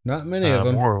 Not many of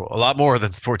them. A lot more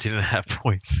than 14.5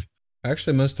 points.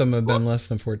 Actually, most of them have been less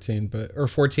than 14, or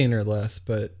 14 or less.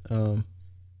 But a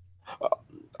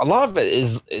lot of it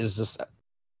is just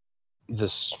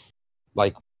this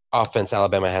like offense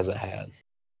Alabama hasn't had.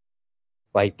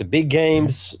 Like the big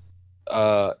games,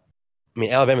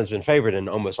 Alabama's been favored in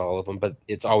almost all of them, but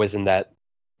it's always in that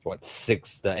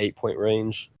 6 to 8 point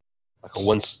range, like a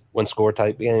one score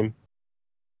type game.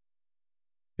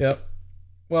 Yep.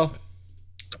 Well,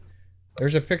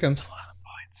 there's a pick'ems. A lot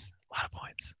of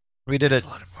points. We did it. A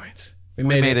lot of points. We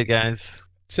made it, guys.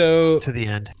 So to the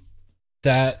end.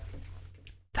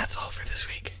 That's all for this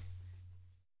week.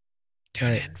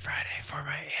 Tune in Friday for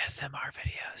my ASMR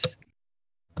videos.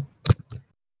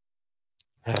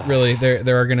 Really,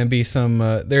 there are going to be some.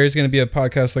 There is going to be a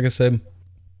podcast, like I said,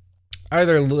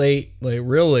 either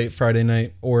real late Friday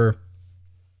night, or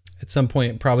at some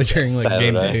point, probably during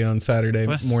game day on Saturday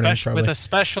morning, probably with a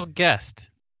special guest.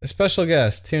 A special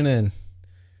guest. Tune in.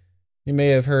 You may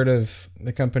have heard of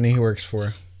the company he works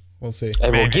for. We'll see.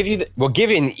 And we'll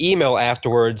give you an email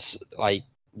afterwards, like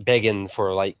begging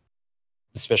for like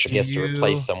the special guest to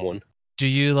replace someone. Do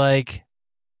you like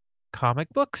comic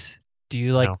books? Do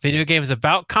you like video games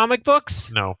about comic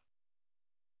books? No.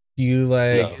 Do you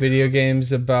like video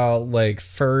games about like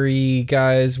furry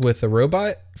guys with a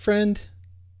robot friend?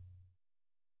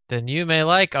 Then you may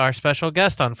like our special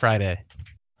guest on Friday.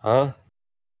 Huh?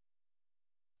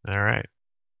 All right.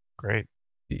 Great.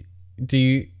 Do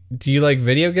you like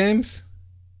video games?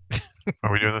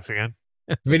 Are we doing this again?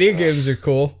 Video games are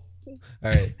cool.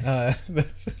 All right.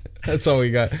 That's all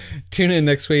we got. Tune in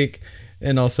next week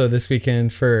and also this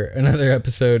weekend for another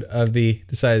episode of the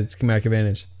Decided Schematic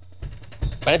Advantage.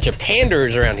 Bunch of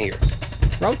panders around here.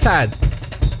 Roll Tide.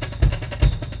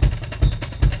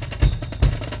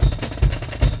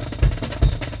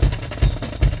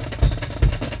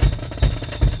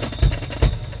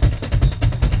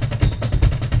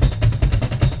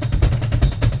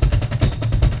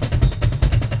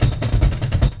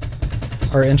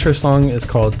 Our intro song is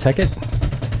called Tech It.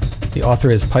 The author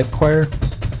is Pipe Choir.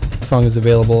 The song is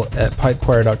available at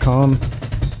pipechoir.com,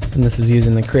 and this is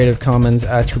using the Creative Commons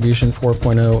Attribution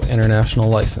 4.0 International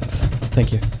License.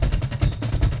 Thank you.